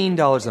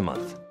 $15 a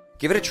month.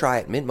 Give it a try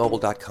at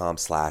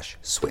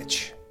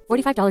mintmobile.com/switch.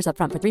 $45 up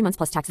front for 3 months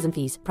plus taxes and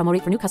fees. Promo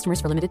rate for new customers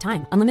for limited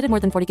time. Unlimited more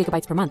than 40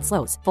 gigabytes per month.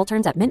 Slows full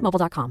terms at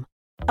mintmobile.com.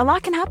 A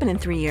lot can happen in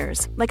 3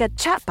 years, like a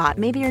chatbot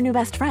may be your new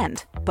best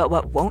friend. But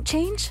what won't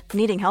change?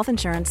 Needing health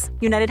insurance.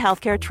 United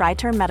Healthcare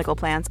Tri-Term Medical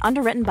Plans,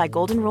 underwritten by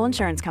Golden Rule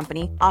Insurance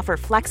Company, offer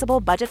flexible,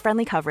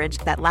 budget-friendly coverage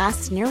that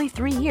lasts nearly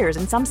 3 years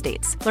in some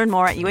states. Learn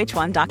more at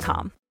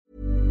uh1.com.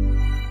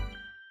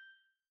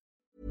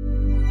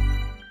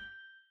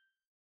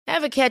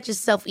 Ever catch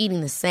yourself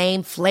eating the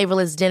same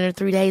flavorless dinner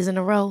 3 days in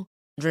a row?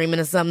 Dreaming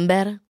of something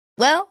better?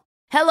 Well,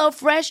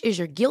 HelloFresh is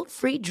your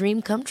guilt-free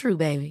dream come true,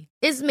 baby.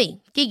 It's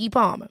me, Keke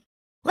Palmer.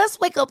 Let's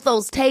wake up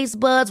those taste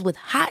buds with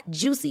hot,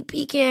 juicy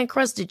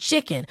pecan-crusted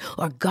chicken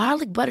or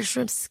garlic butter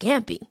shrimp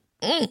scampi.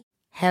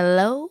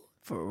 Hello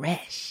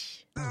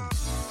Fresh.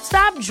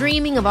 Stop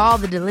dreaming of all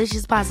the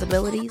delicious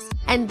possibilities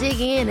and dig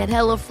in at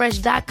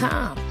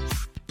HelloFresh.com.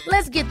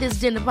 Let's get this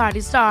dinner party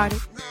started.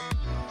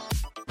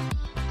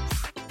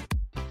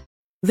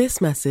 This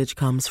message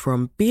comes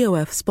from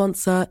BOF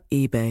sponsor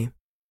eBay.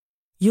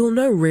 You'll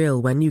know real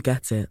when you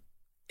get it.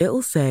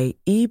 It'll say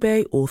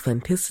eBay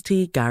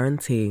Authenticity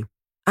Guarantee.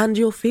 And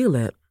you'll feel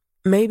it.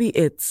 Maybe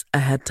it's a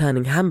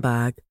head-turning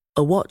handbag,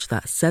 a watch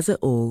that says it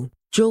all,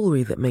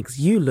 jewelry that makes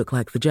you look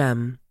like the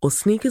gem, or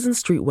sneakers and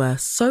streetwear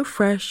so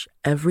fresh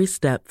every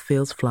step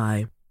feels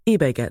fly.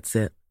 eBay gets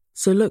it.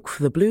 So look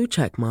for the blue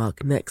check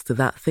mark next to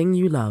that thing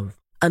you love.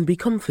 And be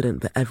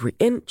confident that every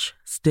inch,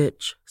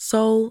 stitch,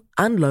 sole,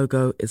 and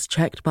logo is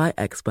checked by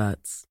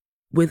experts.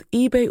 With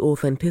eBay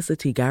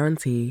Authenticity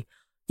Guarantee,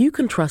 you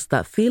can trust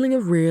that feeling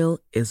of real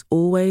is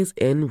always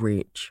in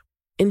reach.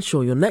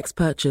 Ensure your next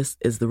purchase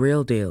is the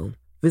real deal.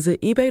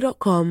 Visit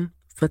ebay.com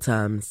for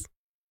terms.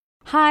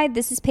 Hi,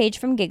 this is Paige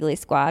from Giggly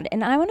Squad,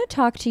 and I want to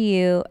talk to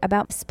you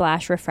about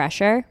Splash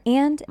Refresher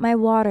and my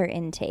water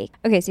intake.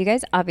 Okay, so you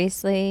guys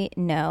obviously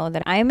know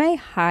that I'm a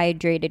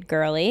hydrated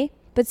girly,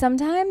 but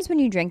sometimes when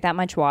you drink that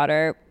much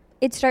water,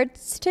 it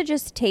starts to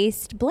just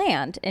taste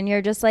bland, and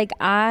you're just like,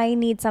 I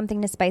need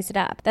something to spice it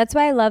up. That's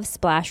why I love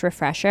Splash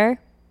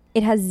Refresher.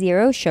 It has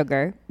 0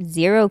 sugar,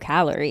 0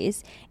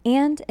 calories,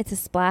 and it's a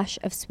splash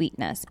of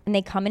sweetness. And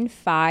they come in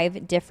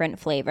 5 different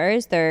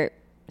flavors. They're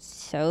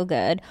so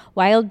good.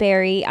 Wild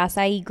berry,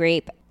 acai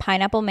grape,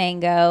 pineapple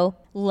mango,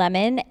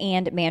 lemon,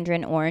 and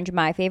mandarin orange.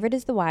 My favorite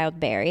is the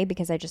wild berry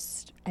because I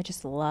just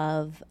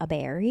love a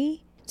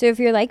berry. So if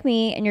you're like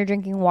me and you're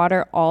drinking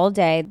water all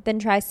day, then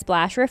try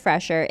Splash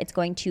Refresher. It's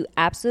going to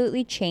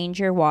absolutely change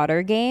your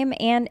water game,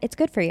 and it's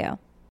good for you.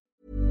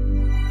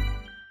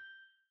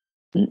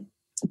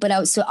 But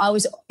I was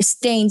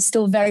staying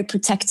still very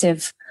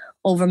protective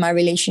over my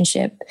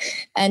relationship.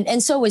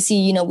 And so was he.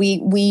 You know,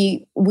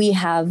 we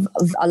have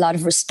a lot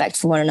of respect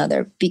for one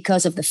another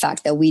because of the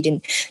fact that we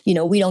didn't, you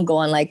know, we don't go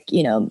on like,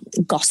 you know,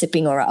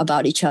 gossiping or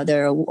about each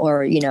other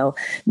or you know,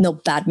 no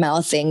bad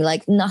mouthing,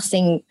 like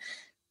nothing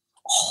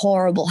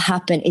horrible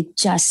happened.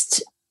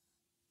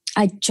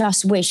 I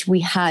just wish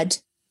we had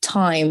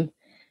time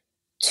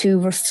to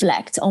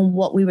reflect on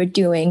what we were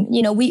doing.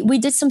 You know, we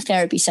did some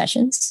therapy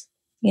sessions.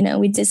 But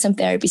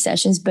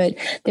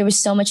there was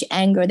so much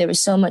anger. There was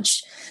so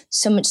much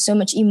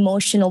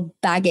emotional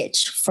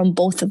baggage from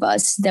both of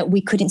us that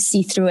we couldn't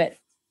see through it.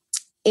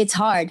 It's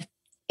hard.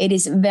 It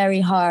is very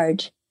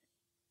hard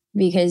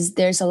because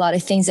there's a lot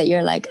of things that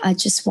you're like, I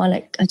just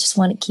want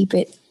to keep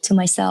it to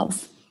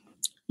myself,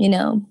 you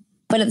know.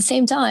 But at the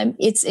same time,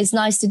 it's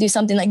nice to do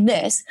something like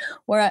this,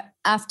 where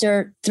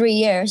after 3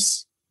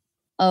 years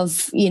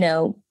of, you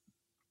know,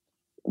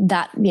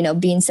 that, you know,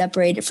 being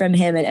separated from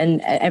him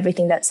and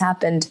everything that's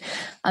happened,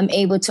 I'm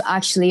able to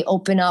actually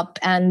open up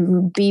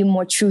and be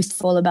more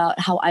truthful about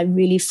how I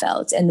really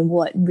felt and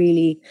what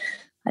really,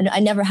 I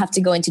never have to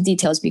go into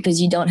details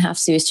because you don't have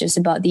to. It's just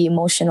about the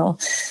emotional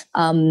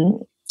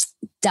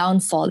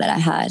downfall that I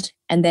had,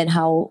 and then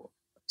how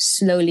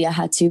slowly I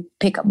had to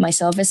pick up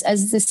myself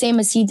as the same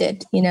as he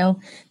did. You know,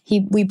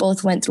 we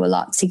both went through a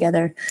lot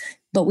together,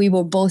 but we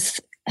were both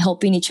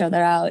helping each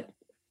other out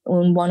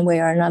in one way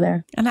or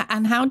another.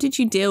 And how did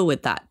you deal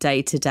with that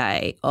day to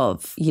day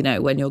of, you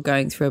know, when you're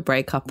going through a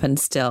breakup and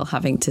still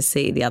having to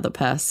see the other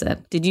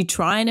person? Did you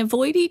try and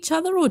avoid each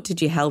other, or did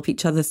you help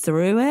each other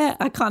through it?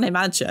 I can't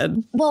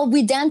imagine. Well,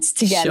 we danced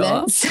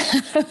together.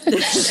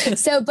 Sure.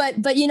 So,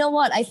 but you know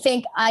what? I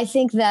think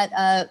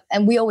that,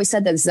 and we always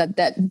said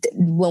that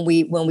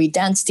when we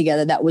danced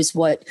together, that was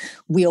what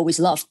we always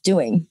loved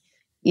doing.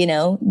 You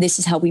know, this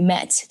is how we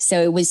met. So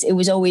it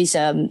was always,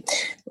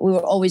 we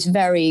were always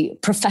very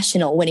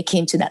professional when it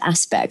came to that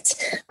aspect.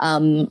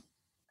 And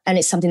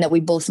it's something that we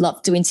both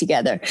loved doing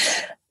together.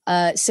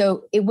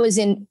 So it was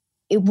in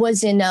it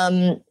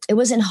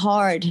wasn't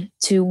hard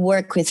to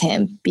work with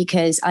him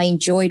because I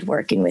enjoyed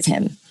working with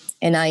him,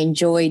 and I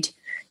enjoyed,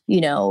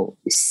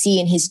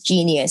 seeing his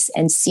genius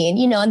and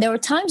seeing, and there were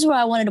times where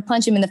I wanted to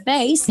punch him in the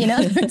face, there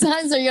were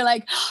times where you're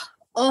like,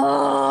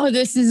 oh,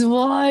 this is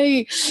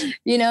why,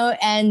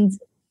 and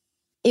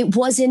it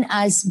wasn't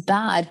as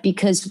bad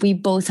because we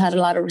both had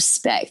a lot of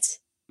respect.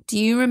 Do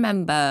you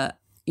remember,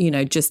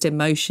 just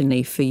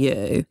emotionally for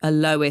you, a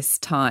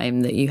lowest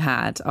time that you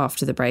had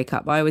after the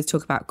breakup? I always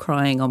talk about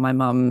crying on my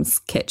mum's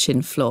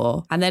kitchen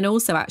floor. And then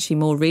also actually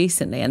more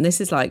recently, and this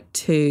is like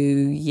 2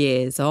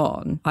 years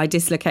on, I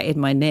dislocated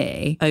my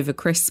knee over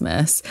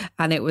Christmas.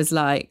 And it was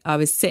like I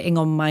was sitting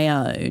on my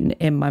own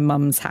in my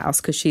mum's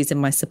house because she's in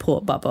my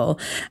support bubble.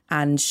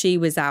 And she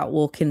was out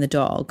walking the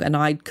dog and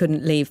I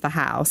couldn't leave the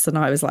house. And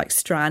I was like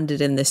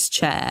stranded in this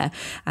chair.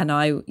 And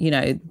I,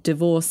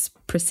 divorce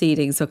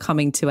proceedings were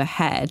coming to a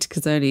head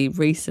because only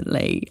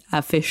recently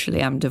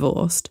officially I'm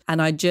divorced,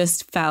 and I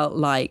just felt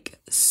like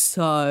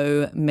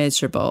so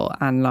miserable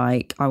and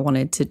like I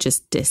wanted to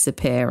just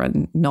disappear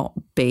and not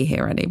be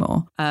here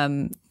anymore.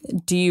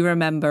 Do you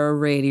remember a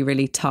really,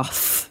 really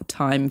tough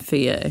time for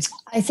you?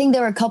 I think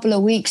there were a couple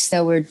of weeks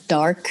that were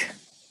dark,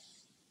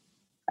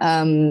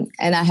 and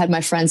I had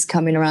my friends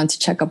coming around to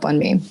check up on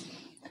me,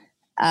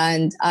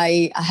 and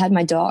I had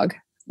my dog,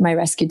 my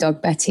rescue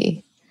dog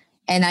Betty.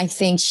 And I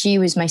think she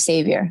was my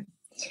savior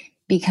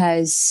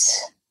because,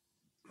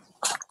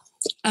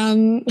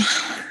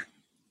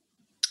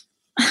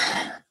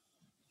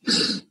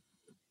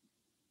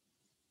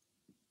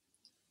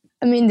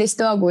 this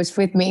dog was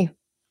with me.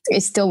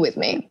 It's still with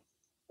me.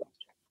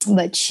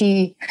 But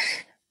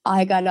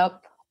I got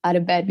up out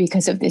of bed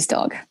because of this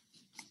dog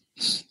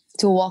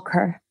to walk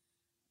her.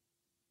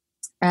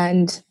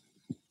 And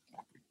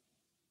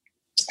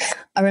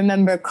I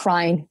remember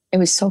crying. It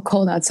was so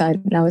cold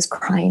outside and I was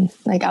crying.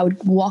 Like I would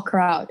walk her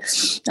out.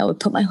 I would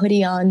put my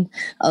hoodie on.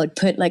 I would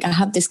put I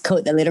have this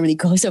coat that literally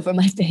goes over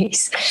my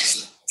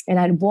face. And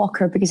I'd walk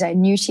her because I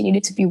knew she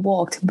needed to be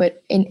walked.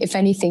 But if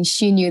anything,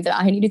 she knew that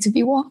I needed to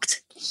be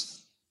walked.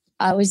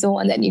 I was the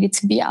one that needed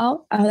to be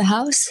out of the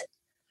house.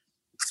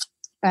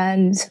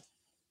 And,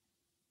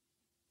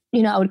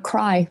 I would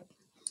cry.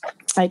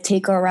 I'd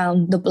take her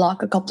around the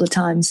block a couple of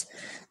times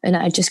and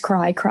I'd just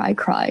cry.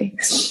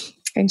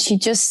 And she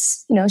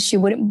just, she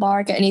wouldn't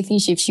bark at anything.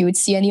 If she would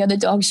see any other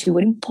dog, she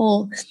wouldn't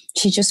pull.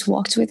 She just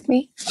walked with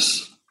me.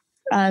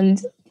 And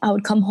I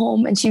would come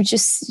home and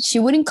she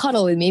wouldn't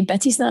cuddle with me.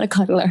 Betty's not a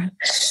cuddler,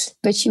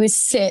 but she would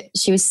sit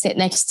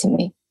next to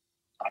me.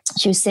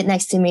 She would sit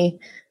next to me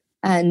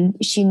and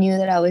she knew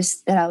that I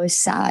was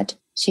sad.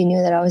 She knew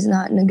that I was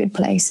not in a good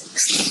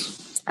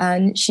place.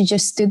 And she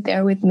just stood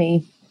there with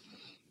me.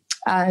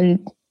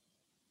 And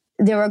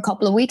there were a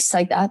couple of weeks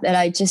like that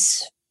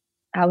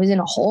I was in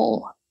a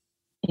hole.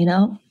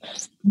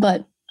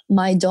 But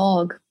my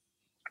dog,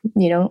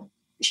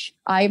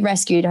 I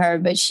rescued her,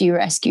 but she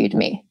rescued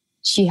me.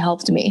 She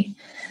helped me.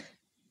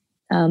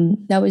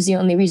 That was the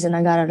only reason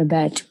I got out of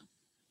bed,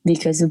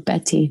 because of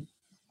Betty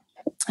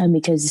and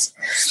because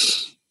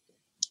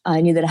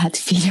I knew that I had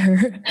to feed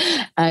her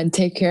and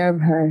take care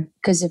of her.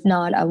 Because if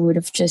not, I would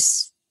have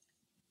just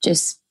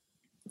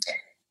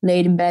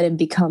laid in bed and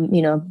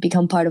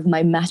become part of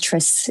my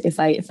mattress if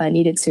I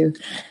needed to.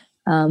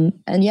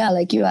 And yeah,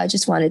 like you, I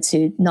just wanted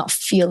to not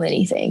feel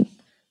anything.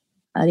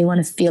 I didn't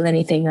want to feel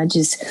anything. I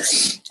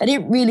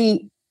didn't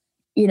really,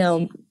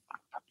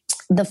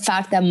 the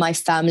fact that my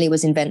family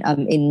was in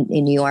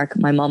New York,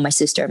 my mom, my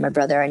sister, and my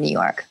brother are in New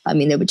York.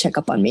 They would check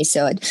up on me.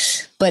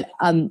 But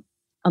I'm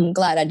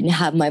glad I didn't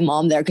have my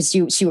mom there because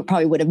she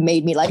probably would have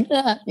made me like,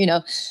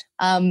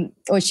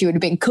 or she would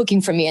have been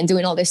cooking for me and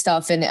doing all this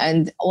stuff.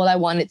 And all I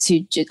wanted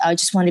I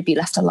just wanted to be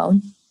left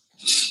alone.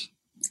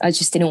 I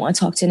just didn't want to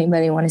talk to anybody.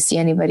 I didn't want to see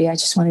anybody. I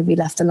just wanted to be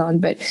left alone.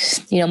 But,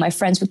 my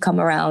friends would come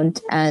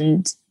around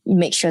and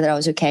make sure that I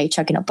was okay,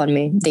 checking up on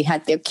me. They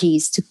had their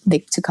keys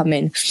to come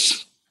in.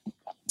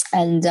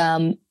 And,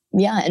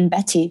 and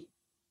Betty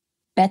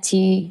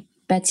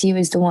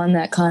was the one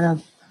that kind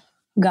of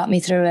got me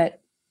through it.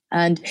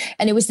 And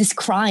it was this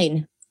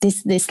crying,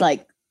 this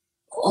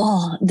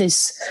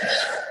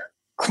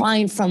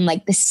crying from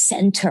like the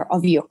center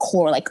of your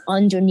core, like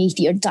underneath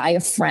your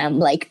diaphragm,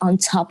 like on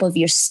top of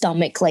your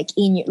stomach, like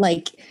in your,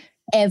 like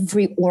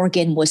every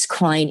organ was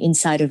crying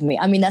inside of me.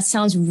 That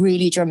sounds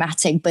really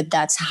dramatic, but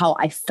that's how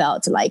I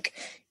felt. Like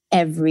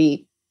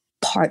every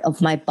part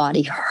of my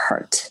body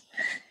hurt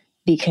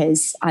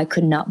because I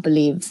could not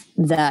believe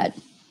that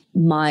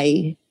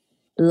my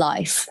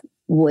life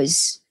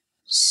was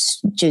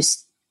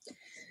just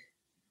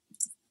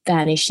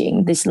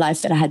vanishing. This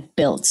life that I had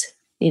built,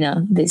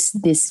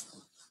 this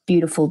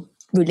beautiful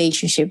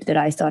relationship that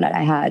I thought that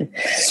I had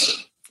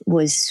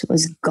was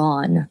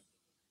gone.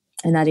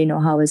 And I didn't know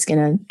how I was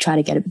going to try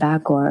to get it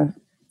back or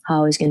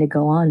how I was going to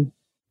go on.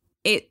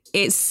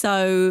 It's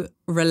so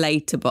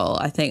relatable.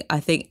 I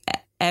think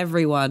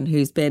everyone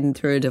who's been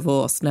through a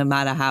divorce, no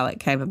matter how it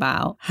came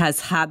about, has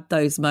had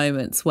those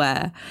moments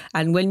where,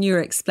 and when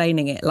you're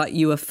explaining it, like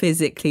you were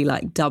physically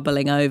like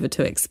doubling over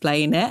to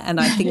explain it. And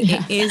I think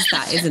it is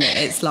that, isn't it?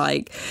 It's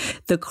like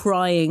the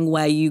crying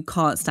where you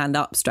can't stand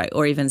up straight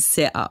or even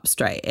sit up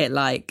straight. It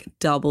like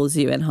doubles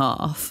you in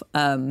half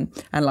and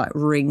like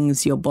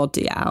wrings your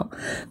body out.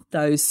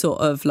 Those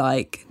sort of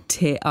like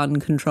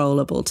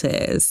uncontrollable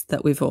tears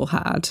that we've all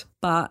had.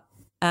 But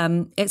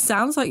it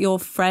sounds like your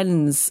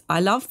friends, I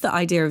love the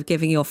idea of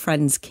giving your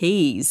friends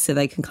keys so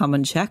they can come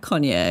and check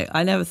on you.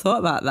 I never thought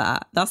about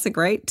that. That's a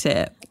great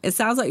tip. It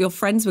sounds like your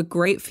friends were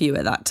great for you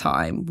at that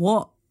time.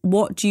 What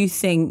do you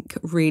think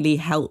really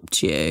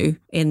helped you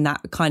in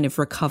that kind of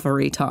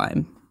recovery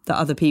time that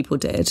other people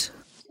did?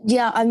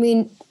 Yeah, I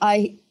mean,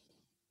 I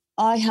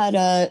had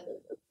a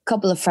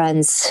couple of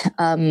friends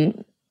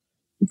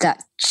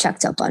that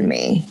checked up on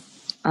me.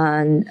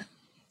 And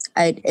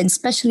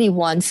especially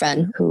one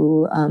friend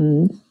who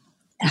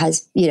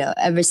has, you know,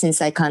 ever since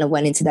I kind of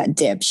went into that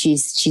dip,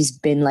 she's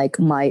been like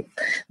my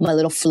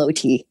little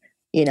floaty.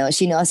 You know,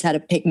 she knows how to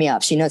pick me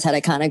up. She knows how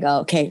to kind of go,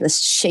 okay, let's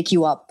shake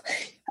you up.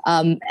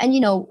 And, you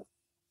know,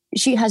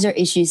 she has her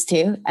issues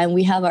too. And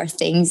we have our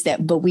things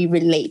but we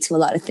relate to a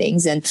lot of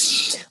things.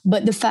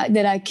 But the fact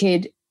that I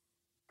could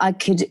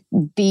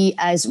be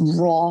as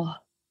raw,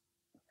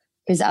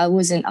 because I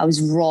was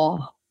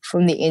raw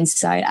from the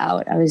inside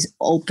out. I was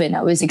open.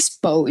 I was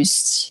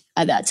exposed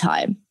at that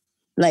time.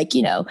 Like,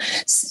 you know,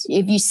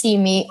 if you see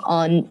me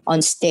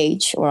on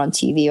stage or on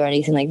TV or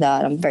anything like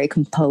that, I'm very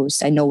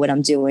composed. I know what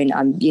I'm doing.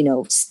 I'm, you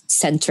know,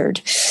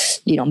 centered,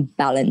 you know, I'm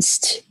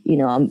balanced, you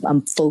know,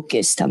 I'm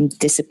focused. I'm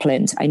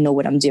disciplined. I know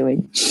what I'm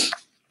doing.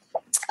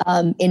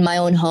 In my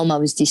own home, I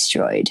was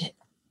destroyed.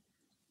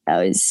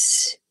 I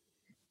was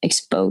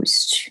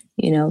exposed,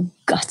 you know,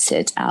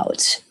 gutted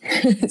out.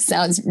 It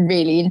sounds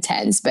really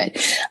intense, but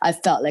I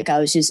felt like I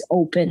was just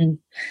open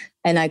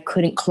and I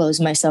couldn't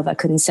close myself. I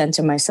couldn't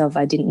center myself.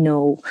 I didn't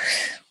know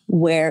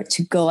where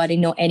to go. I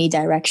didn't know any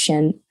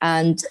direction.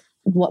 And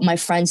what my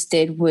friends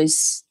did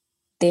was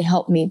they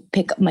helped me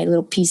pick up my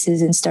little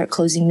pieces and start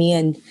closing me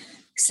and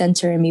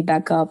centering me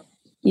back up,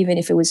 even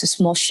if it was a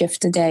small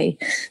shift a day,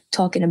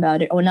 talking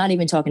about it or not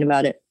even talking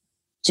about it,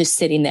 just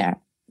sitting there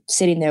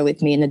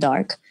with me in the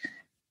dark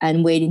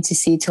and waiting to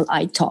see till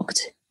I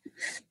talked.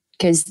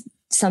 Because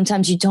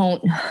sometimes you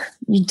don't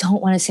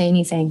want to say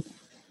anything.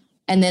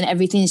 And then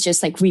everything's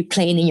just like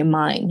replaying in your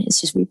mind.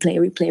 It's just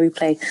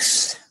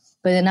replay.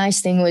 But the nice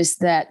thing was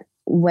that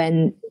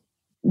when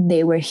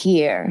they were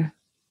here,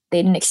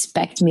 they didn't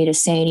expect me to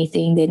say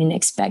anything. They didn't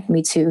expect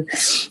me to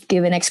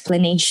give an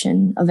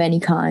explanation of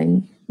any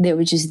kind. They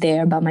were just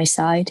there by my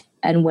side.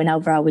 And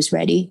whenever I was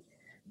ready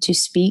to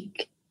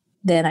speak,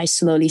 then I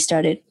slowly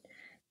started,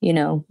 you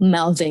know,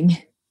 mouthing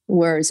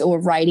words or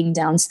writing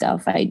down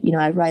stuff. I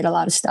write a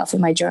lot of stuff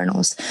in my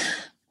journals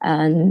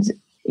and,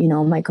 you know,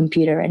 on my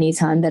computer.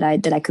 Anytime that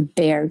I could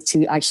bear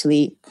to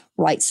actually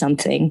write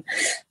something,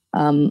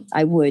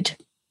 I would.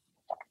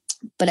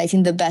 But I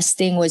think the best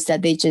thing was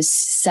that they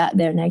just sat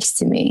there next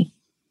to me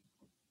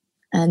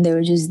and they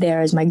were just there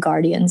as my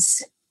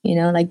guardians, you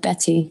know, like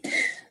Betty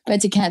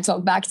can't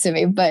talk back to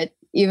me, but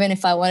even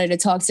if I wanted to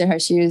talk to her,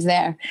 she was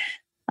there.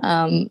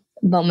 But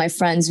my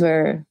friends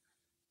were,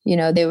 you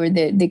know, they were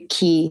the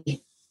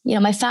key. You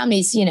know, my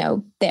family's, you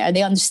know, there,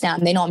 they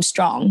understand, they know I'm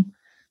strong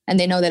and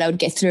they know that I would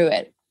get through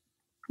it.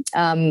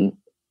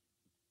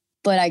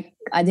 But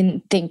I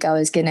didn't think I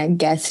was going to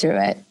get through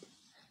it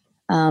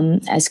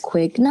not as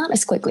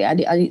quickly.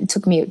 It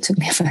took me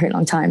a very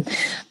long time.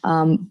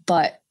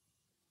 But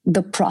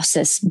the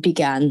process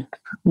began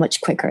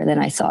much quicker than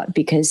I thought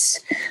because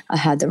I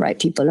had the right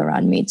people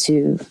around me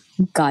to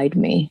guide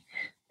me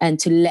and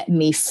to let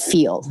me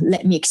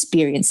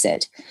experience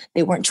it.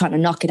 They weren't trying to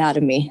knock it out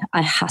of me.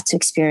 I had to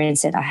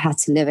experience it. I had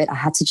to live it. I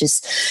had to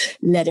just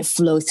let it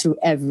flow through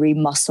every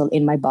muscle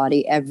in my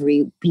body.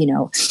 Every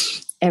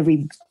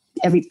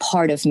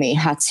part of me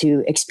had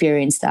to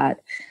experience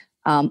that.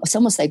 It's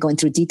almost like going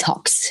through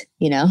detox,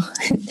 you know,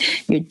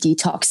 you're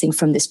detoxing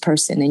from this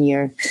person and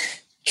you're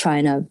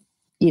trying to,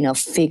 you know,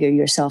 figure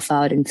yourself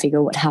out and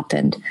figure what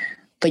happened,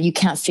 but you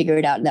can't figure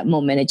it out at that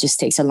moment. It just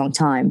takes a long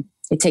time.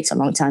 It takes a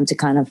long time to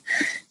kind of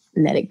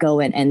let it go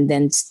and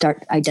then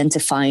start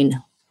identifying,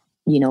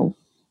 you know,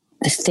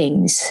 the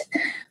things.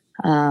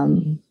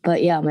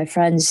 But yeah, my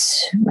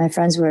friends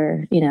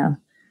were, you know,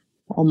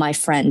 well, my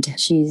friend,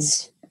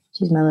 she's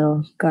my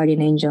little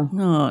guardian angel.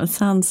 Oh, it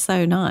sounds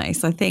so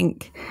nice. I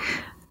think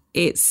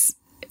it's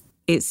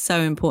so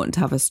important to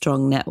have a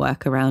strong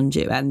network around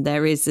you. And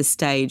there is a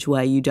stage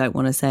where you don't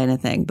want to say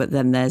anything, but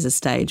then there's a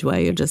stage where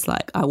you're just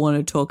like, I want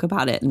to talk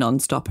about it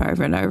nonstop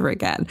over and over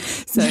again.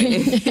 So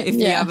if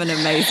you have an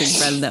amazing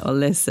friend that will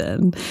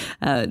listen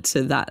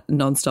to that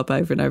nonstop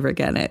over and over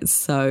again, it's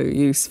so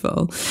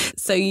useful.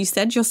 So you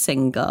said you're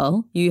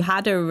single. You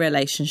had a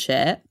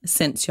relationship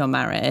since your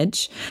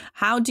marriage.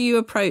 How do you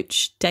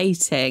approach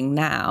dating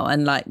now?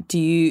 And like,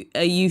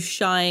 are you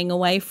shying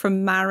away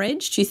from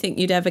marriage? Do you think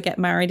you'd ever get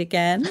married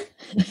again?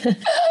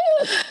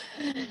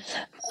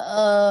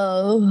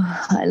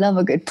 Oh, I love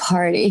a good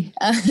party.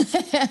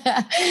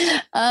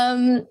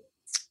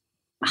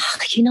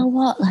 You know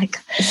what? Like,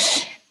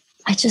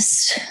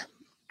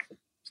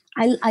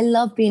 I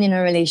love being in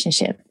a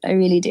relationship. I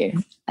really do.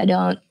 I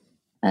don't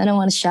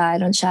want to shy. I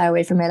don't shy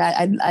away from it.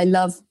 I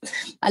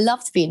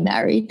loved being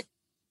married.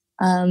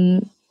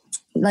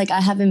 Like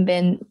I haven't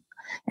been,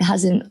 it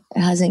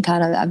hasn't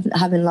kind of, I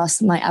haven't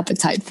lost my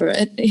appetite for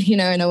it, you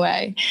know, in a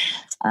way.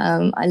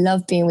 I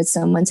love being with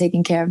someone,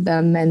 taking care of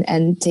them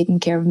and taking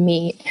care of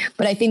me.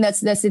 But I think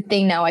that's the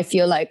thing now. I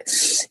feel like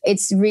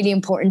it's really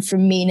important for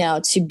me now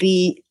to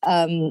be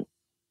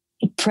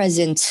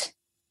present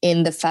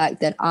in the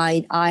fact that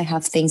I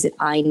have things that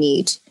I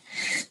need.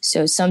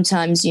 So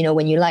sometimes, you know,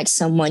 when you like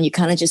someone, you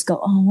kind of just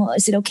go, oh, well,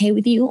 is it okay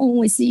with you?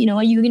 Oh, is it, you know,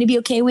 are you going to be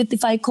okay with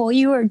if I call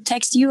you or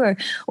text you or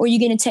are you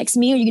going to text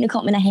me or are you going to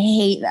call me? And I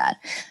hate that.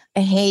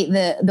 I hate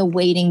the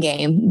waiting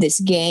game, this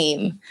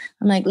game.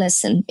 I'm like,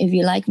 listen, if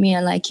you like me,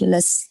 I like you.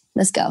 Let's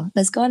go.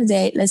 Let's go on a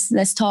date.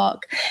 Let's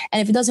talk. And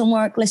if it doesn't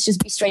work, let's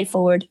just be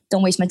straightforward.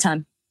 Don't waste my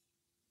time.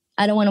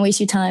 I don't want to waste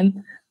your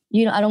time.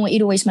 You know, I don't want you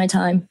to waste my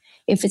time.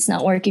 If it's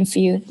not working for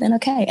you, then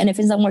okay. And if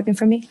it's not working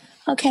for me,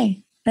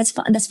 okay, that's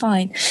fine. That's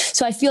fine.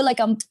 So I feel like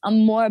I'm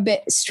more a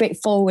bit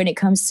straightforward when it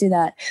comes to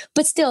that.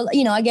 But still,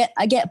 you know, I get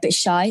a bit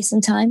shy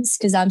sometimes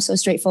because I'm so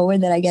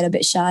straightforward that I get a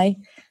bit shy.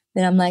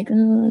 Then I'm like,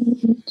 do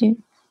you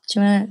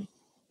want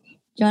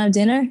to have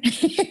dinner?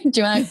 Do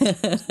you want?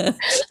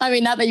 I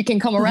mean, not that you can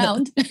come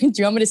around. Do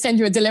you want me to send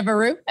you a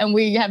Deliveroo and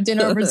we have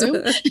dinner over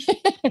Zoom?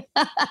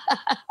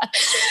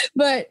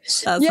 But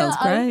that sounds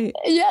great.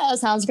 Yeah, it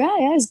sounds great.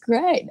 Yeah, it's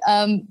great.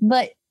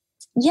 But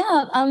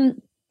yeah,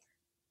 I'm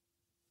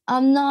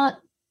not.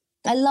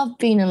 I love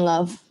being in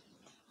love.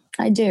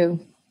 I do,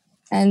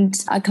 and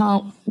I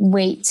can't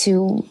wait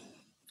to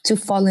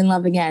fall in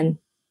love again.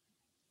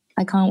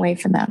 I can't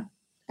wait for that.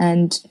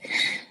 And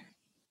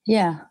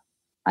yeah,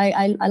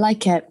 I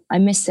like it. I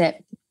miss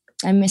it.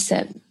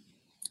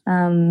 Yeah,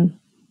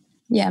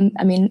 I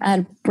mean, I had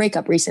a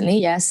breakup recently,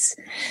 yes,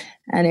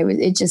 and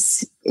it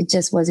just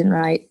wasn't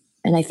right.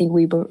 And I think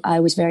I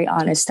was very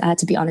honest. I had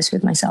to be honest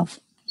with myself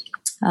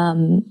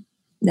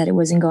that it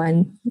wasn't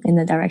going in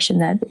the direction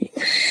that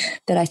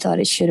I thought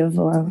it should have,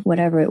 or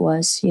whatever it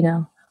was, you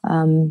know.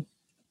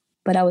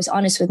 But I was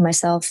honest with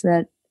myself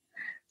that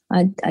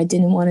I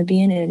didn't want to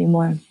be in it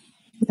anymore,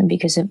 and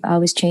because I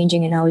was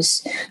changing and I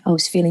was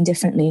feeling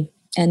differently,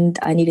 and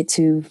I needed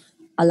to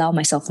allow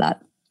myself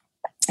that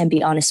and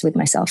be honest with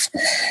myself.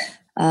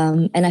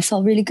 And I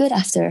felt really good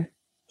after.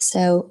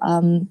 So,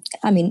 I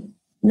mean,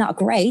 not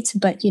great,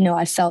 but, you know,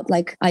 I felt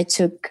like I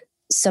took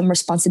some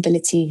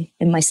responsibility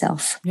in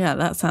myself. Yeah,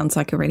 that sounds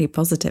like a really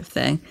positive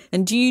thing.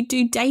 And do you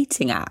do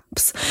dating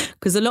apps?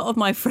 Because a lot of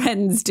my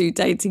friends do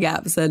dating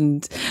apps,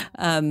 and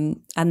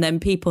then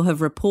people have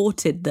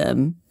reported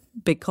them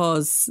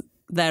because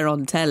they're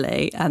on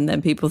telly, and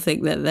then people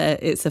think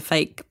that it's a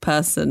fake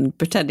person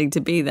pretending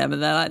to be them,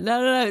 and they're like,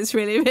 no, it's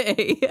really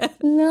me.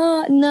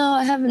 No,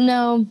 I haven't.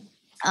 No.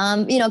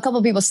 You know, a couple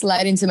of people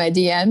slide into my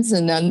DMs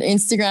and on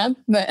Instagram,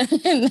 but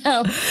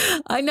no.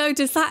 I know.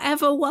 Does that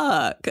ever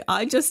work?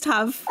 I just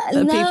have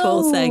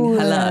people saying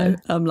hello.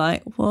 I'm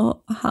like, what?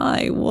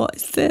 Hi, what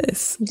is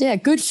this? Yeah,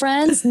 good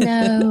friends.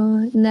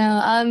 No.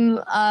 I'm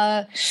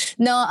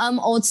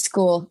old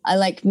school. I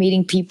like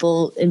meeting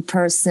people in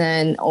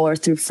person or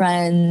through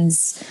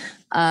friends.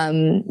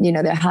 You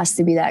know, there has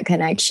to be that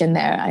connection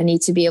there. I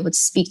need to be able to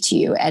speak to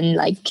you, and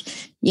like,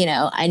 you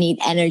know, I need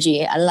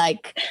energy. I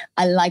like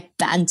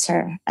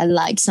banter. I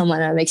like someone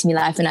that makes me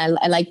laugh, and I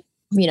like,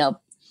 you know,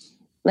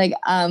 like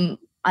I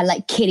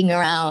like kidding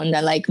around. I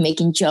like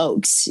making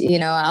jokes. You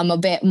know, I'm a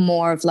bit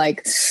more of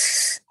like,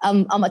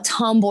 I'm a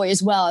tomboy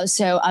as well,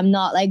 so I'm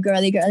not like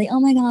girly.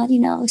 Oh my god, you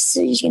know, so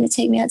you're gonna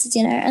take me out to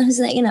dinner? And I was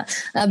like, you know,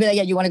 I'll be like,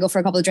 yeah, you want to go for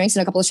a couple of drinks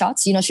and a couple of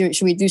shots? You know, should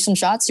we do some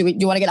shots? Do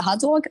you want to get a hot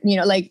dog? You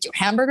know, like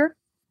hamburger?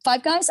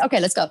 5 Guys?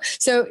 Okay, let's go.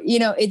 So, you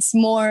know, it's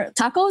more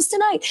tacos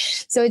tonight.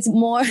 So it's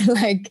more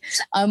like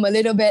I'm a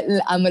little bit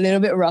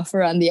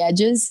rougher on the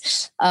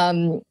edges.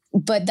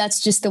 But that's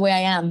just the way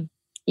I am,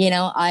 you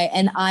know.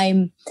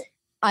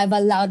 I've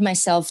allowed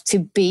myself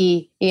to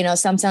be, you know,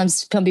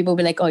 sometimes some people will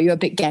be like, oh, you're a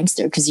big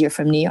gangster because you're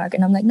from New York.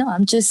 And I'm like, no,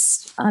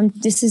 this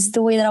is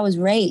the way that I was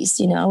raised.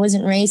 You know, I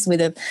wasn't raised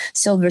with a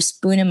silver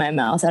spoon in my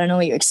mouth. I don't know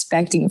what you're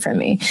expecting from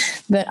me,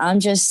 but I'm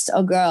just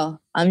a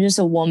girl. I'm just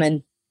a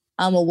woman.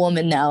 I'm a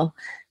woman now.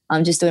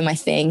 I'm just doing my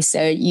thing.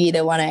 So you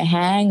either want to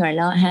hang or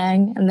not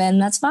hang, and then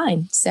that's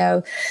fine.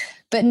 So,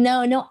 but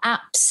no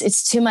apps.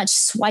 It's too much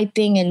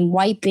swiping and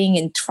wiping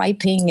and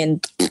triping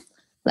and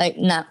like,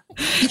 nah.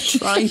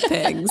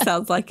 Triping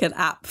sounds like an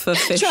app for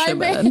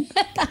fishermen.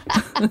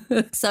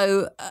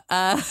 So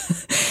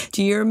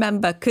do you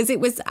remember, because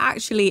it was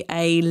actually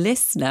a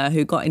listener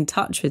who got in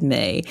touch with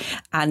me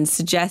and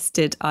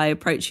suggested I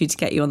approach you to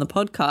get you on the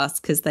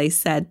podcast, because they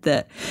said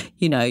that,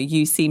 you know,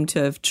 you seem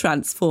to have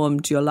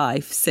transformed your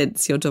life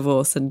since your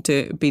divorce and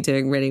be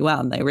doing really well,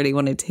 and they really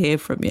wanted to hear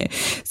from you.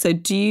 So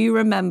do you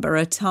remember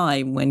a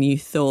time when you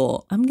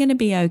thought, I'm going to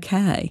be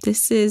okay,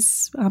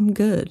 I'm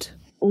good?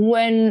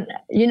 when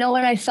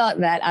I thought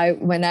that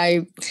when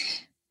I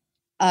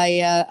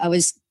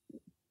was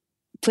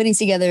putting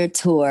together a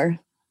tour,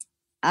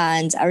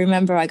 and I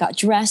remember I got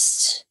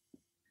dressed.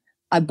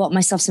 I bought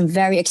myself some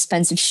very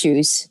expensive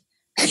shoes.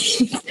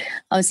 I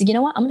was like, you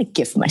know what? I'm going to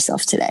gift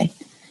myself today.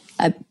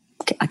 I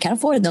can't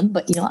afford them,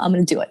 but I'm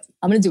going to do it.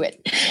 I'm going to do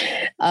it.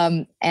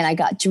 And I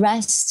got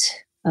dressed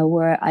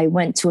where I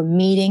went to a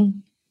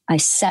meeting. I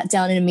sat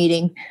down in a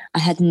meeting. I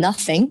had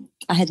nothing.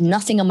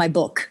 On my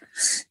book.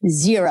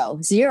 Zero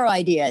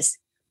ideas.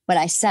 But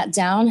I sat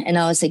down and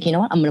I was like, you know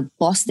what? I'm going to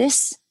boss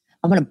this.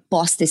 I'm going to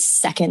boss this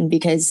second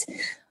because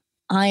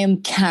I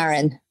am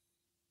Karen.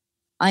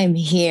 I am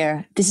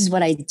here. This is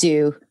what I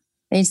do.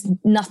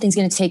 Nothing's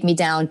going to take me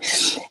down.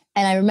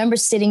 And I remember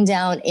sitting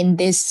down in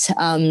this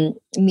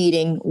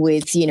meeting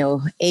with,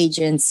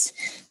 agents,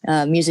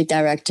 music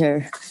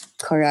director,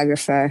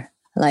 choreographer,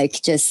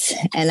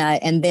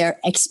 and they're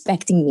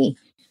expecting me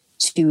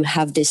to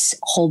have this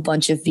whole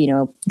bunch of,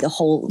 the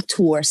whole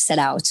tour set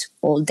out,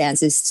 all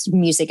dances,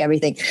 music,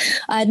 everything.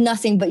 I had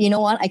nothing, but you know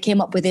what? I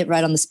came up with it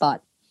right on the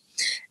spot.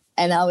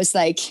 And I was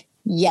like,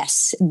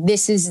 yes,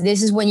 this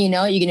is when you're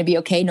going to be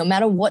okay. No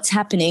matter what's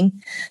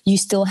happening, you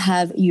still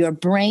have your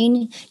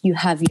brain, you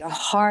have your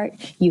heart,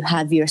 you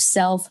have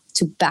yourself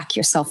to back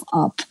yourself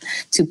up,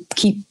 to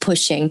keep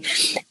pushing.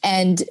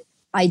 And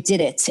I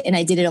did it, and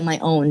I did it on my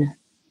own.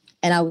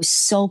 And I was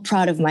so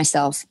proud of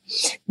myself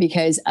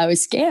because I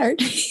was scared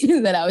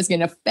that I was going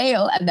to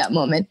fail at that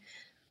moment.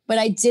 But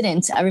I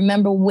didn't. I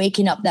remember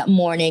waking up that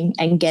morning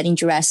and getting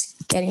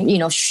dressed,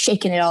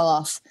 shaking it all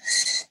off.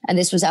 And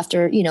this was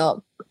after,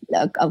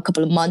 a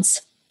couple of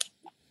months.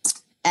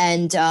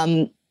 And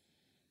I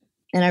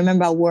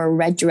remember I wore a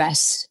red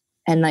dress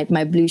and like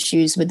my blue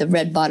shoes with the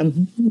red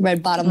bottom.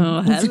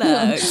 Oh,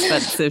 hello,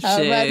 expensive shoes.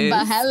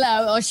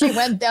 Hello. Oh, she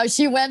went there.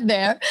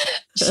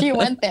 She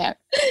went there.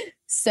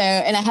 So,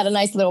 and I had a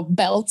nice little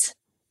belt.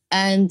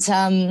 And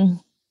I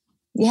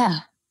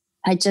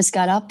just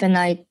got up and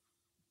I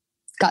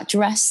got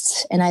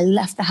dressed and I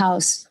left the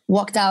house,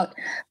 walked out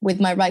with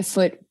my right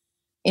foot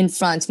in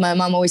front. My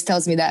mom always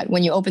tells me that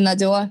when you open that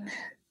door,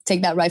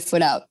 take that right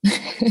foot out.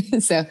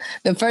 So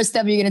the first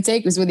step you're going to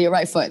take is with your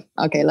right foot.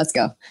 Okay, let's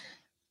go.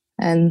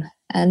 And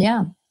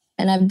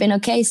I've been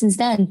okay since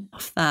then.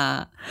 Love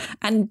that.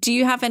 And do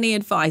you have any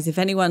advice if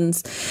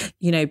anyone's,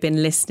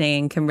 been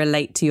listening and can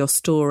relate to your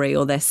story,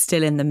 or they're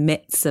still in the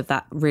midst of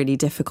that really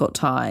difficult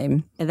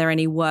time? Are there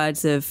any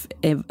words of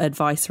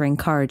advice or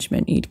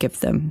encouragement you'd give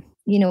them?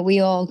 We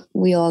all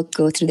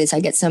go through this. I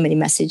get so many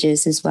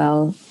messages as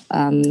well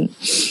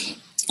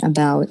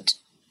about,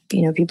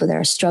 people that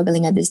are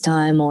struggling at this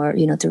time, or,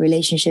 through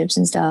relationships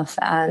and stuff.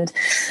 And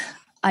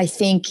I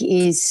think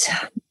is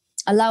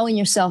allowing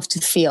yourself to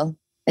feel.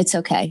 It's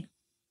okay.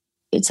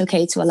 It's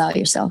okay to allow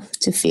yourself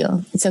to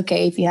feel. It's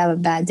okay if you have a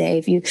bad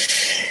day,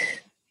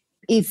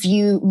 if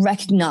you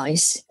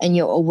recognize and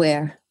you're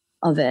aware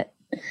of it,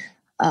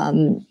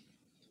 and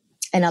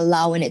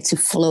allowing it to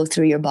flow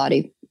through your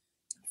body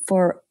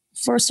for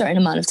a certain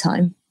amount of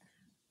time,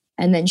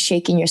 and then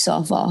shaking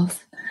yourself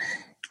off,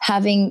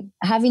 having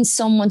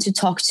someone to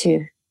talk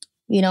to,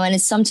 and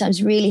it's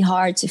sometimes really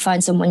hard to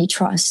find someone you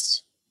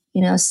trust.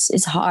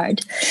 It's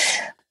hard,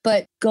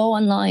 but go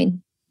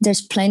online.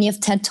 There's plenty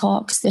of TED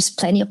Talks. There's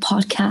plenty of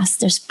podcasts.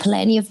 There's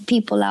plenty of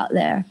people out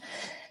there,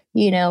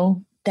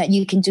 that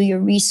you can do your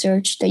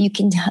research, that you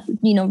can,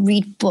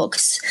 read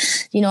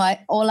books.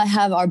 All I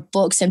have are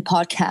books and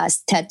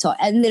podcasts, TED Talk,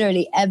 and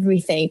literally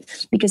everything,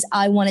 because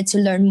I wanted to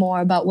learn more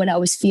about what I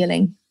was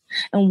feeling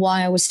and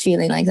why I was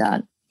feeling like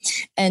that.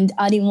 And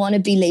I didn't want to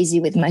be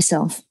lazy with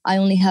myself. I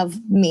only have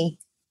me.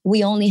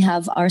 We only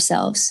have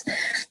ourselves.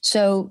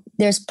 So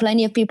there's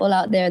plenty of people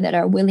out there that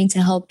are willing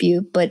to help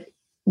you, but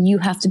you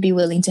have to be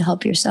willing to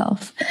help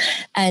yourself.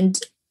 And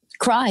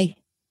cry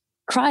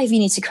if you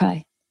need to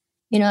cry.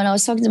 And I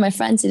was talking to my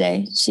friend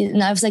today.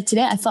 And I was like,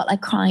 today I felt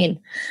like crying.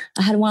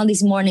 I had one of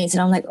these mornings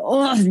and I'm like,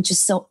 I'm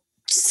just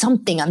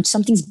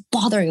something's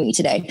bothering me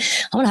today.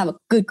 I'm going to have a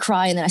good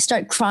cry. And then I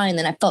started crying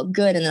and I felt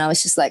good. And then I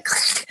was just like,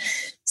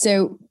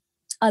 so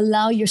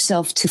allow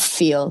yourself to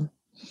feel.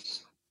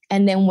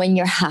 And then when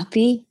you're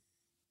happy,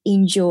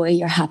 enjoy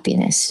your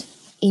happiness.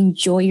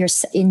 Enjoy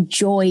yourself.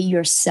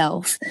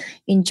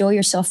 Enjoy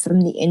yourself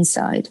from the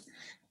inside,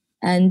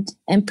 and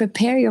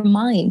prepare your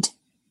mind.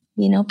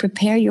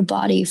 Prepare your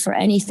body for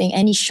anything,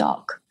 any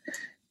shock.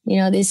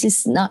 This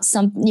is not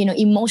some.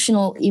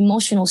 Emotional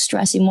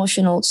stress,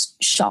 emotional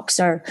shocks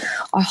are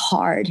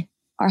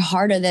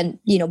harder than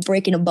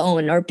breaking a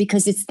bone, or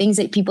because it's things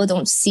that people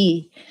don't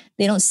see.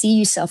 They don't see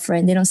you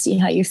suffering. They don't see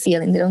how you're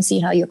feeling. They don't see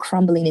how you're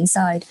crumbling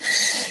inside.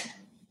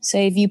 So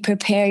if you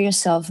prepare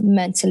yourself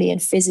mentally and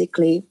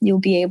physically, you'll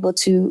be able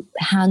to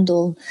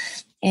handle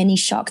any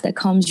shock that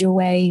comes your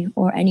way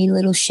or any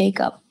little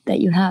shakeup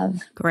that you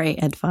have.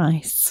 Great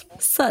advice.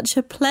 Such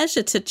a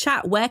pleasure to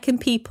chat. Where can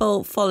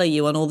people follow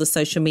you on all the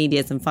social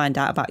medias and find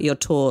out about your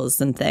tours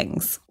and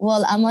things?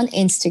 Well, I'm on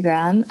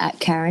Instagram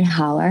at Karen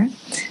Hauer.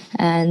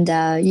 And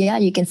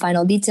you can find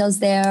all details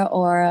there.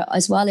 Or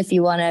as well, if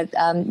you want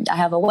to, I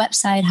have a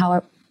website,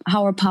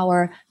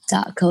 hauerpower.com.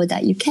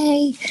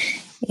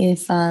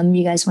 If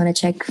you guys want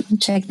to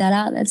check that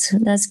out,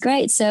 that's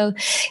great. So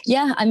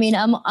yeah, I mean,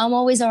 I'm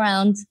always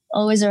around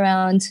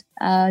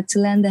to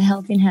lend a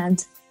helping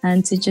hand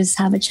and to just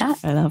have a chat.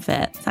 I love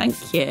it.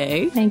 Thank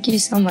you. Thank you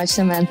so much,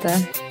 Samantha.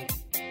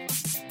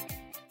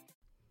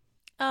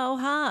 Oh,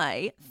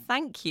 hi.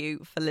 Thank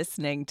you for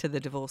listening to The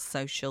Divorce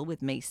Social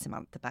with me,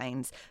 Samantha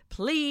Baines.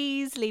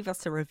 Please leave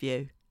us a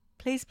review.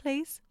 Please,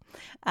 please.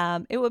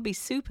 It would be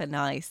super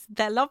nice.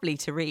 They're lovely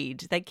to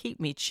read. They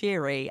keep me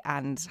cheery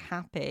and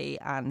happy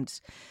and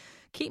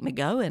keep me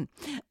going.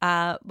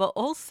 But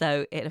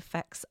also it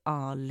affects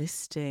our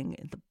listing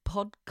in the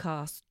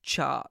podcast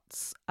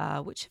charts,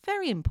 which are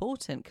very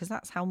important because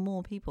that's how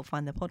more people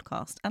find the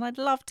podcast. And I'd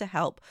love to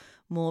help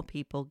more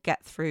people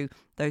get through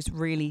those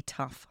really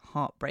tough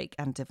heartbreak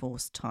and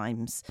divorce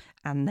times.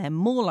 And they're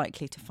more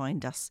likely to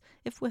find us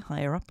if we're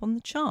higher up on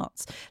the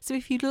charts. So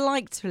if you'd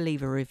like to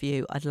leave a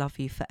review, I'd love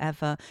you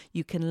forever.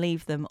 You can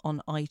leave them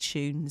on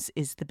iTunes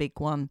is the big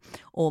one,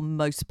 or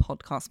most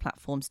podcast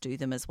platforms do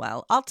them as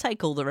well. I'll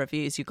take all the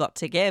reviews you've got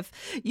to give.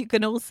 You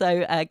can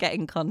also get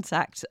in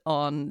contact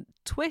on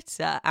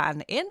Twitter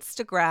and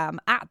Instagram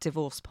at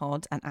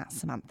DivorcePod and at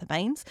Samantha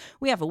Baines.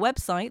 We have a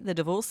website,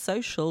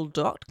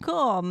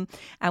 thedivorcesocial.com,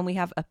 and we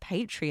have a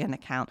Patreon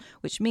account,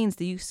 which means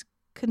that you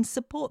can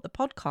support the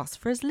podcast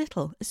for as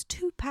little as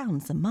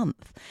 £2 a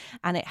month,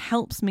 and it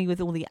helps me with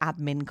all the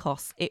admin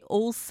costs. It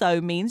also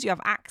means you have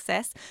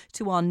access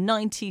to our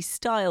 90s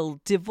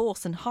style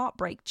divorce and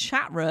heartbreak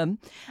chat room,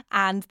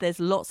 and there's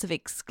lots of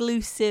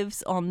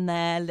exclusives on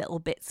there, little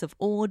bits of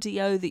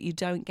audio that you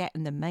don't get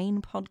in the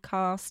main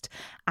podcast,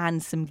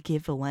 and some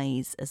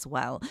giveaways as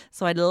well.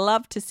 So I'd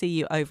love to see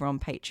you over on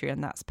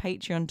Patreon. That's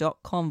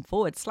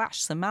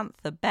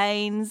patreon.com/Samantha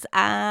Baines,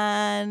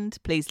 and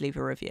please leave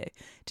a review.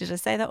 Did I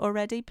say that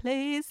already?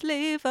 Please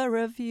leave a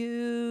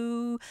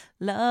review.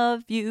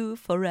 Love you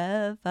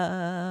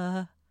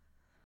forever.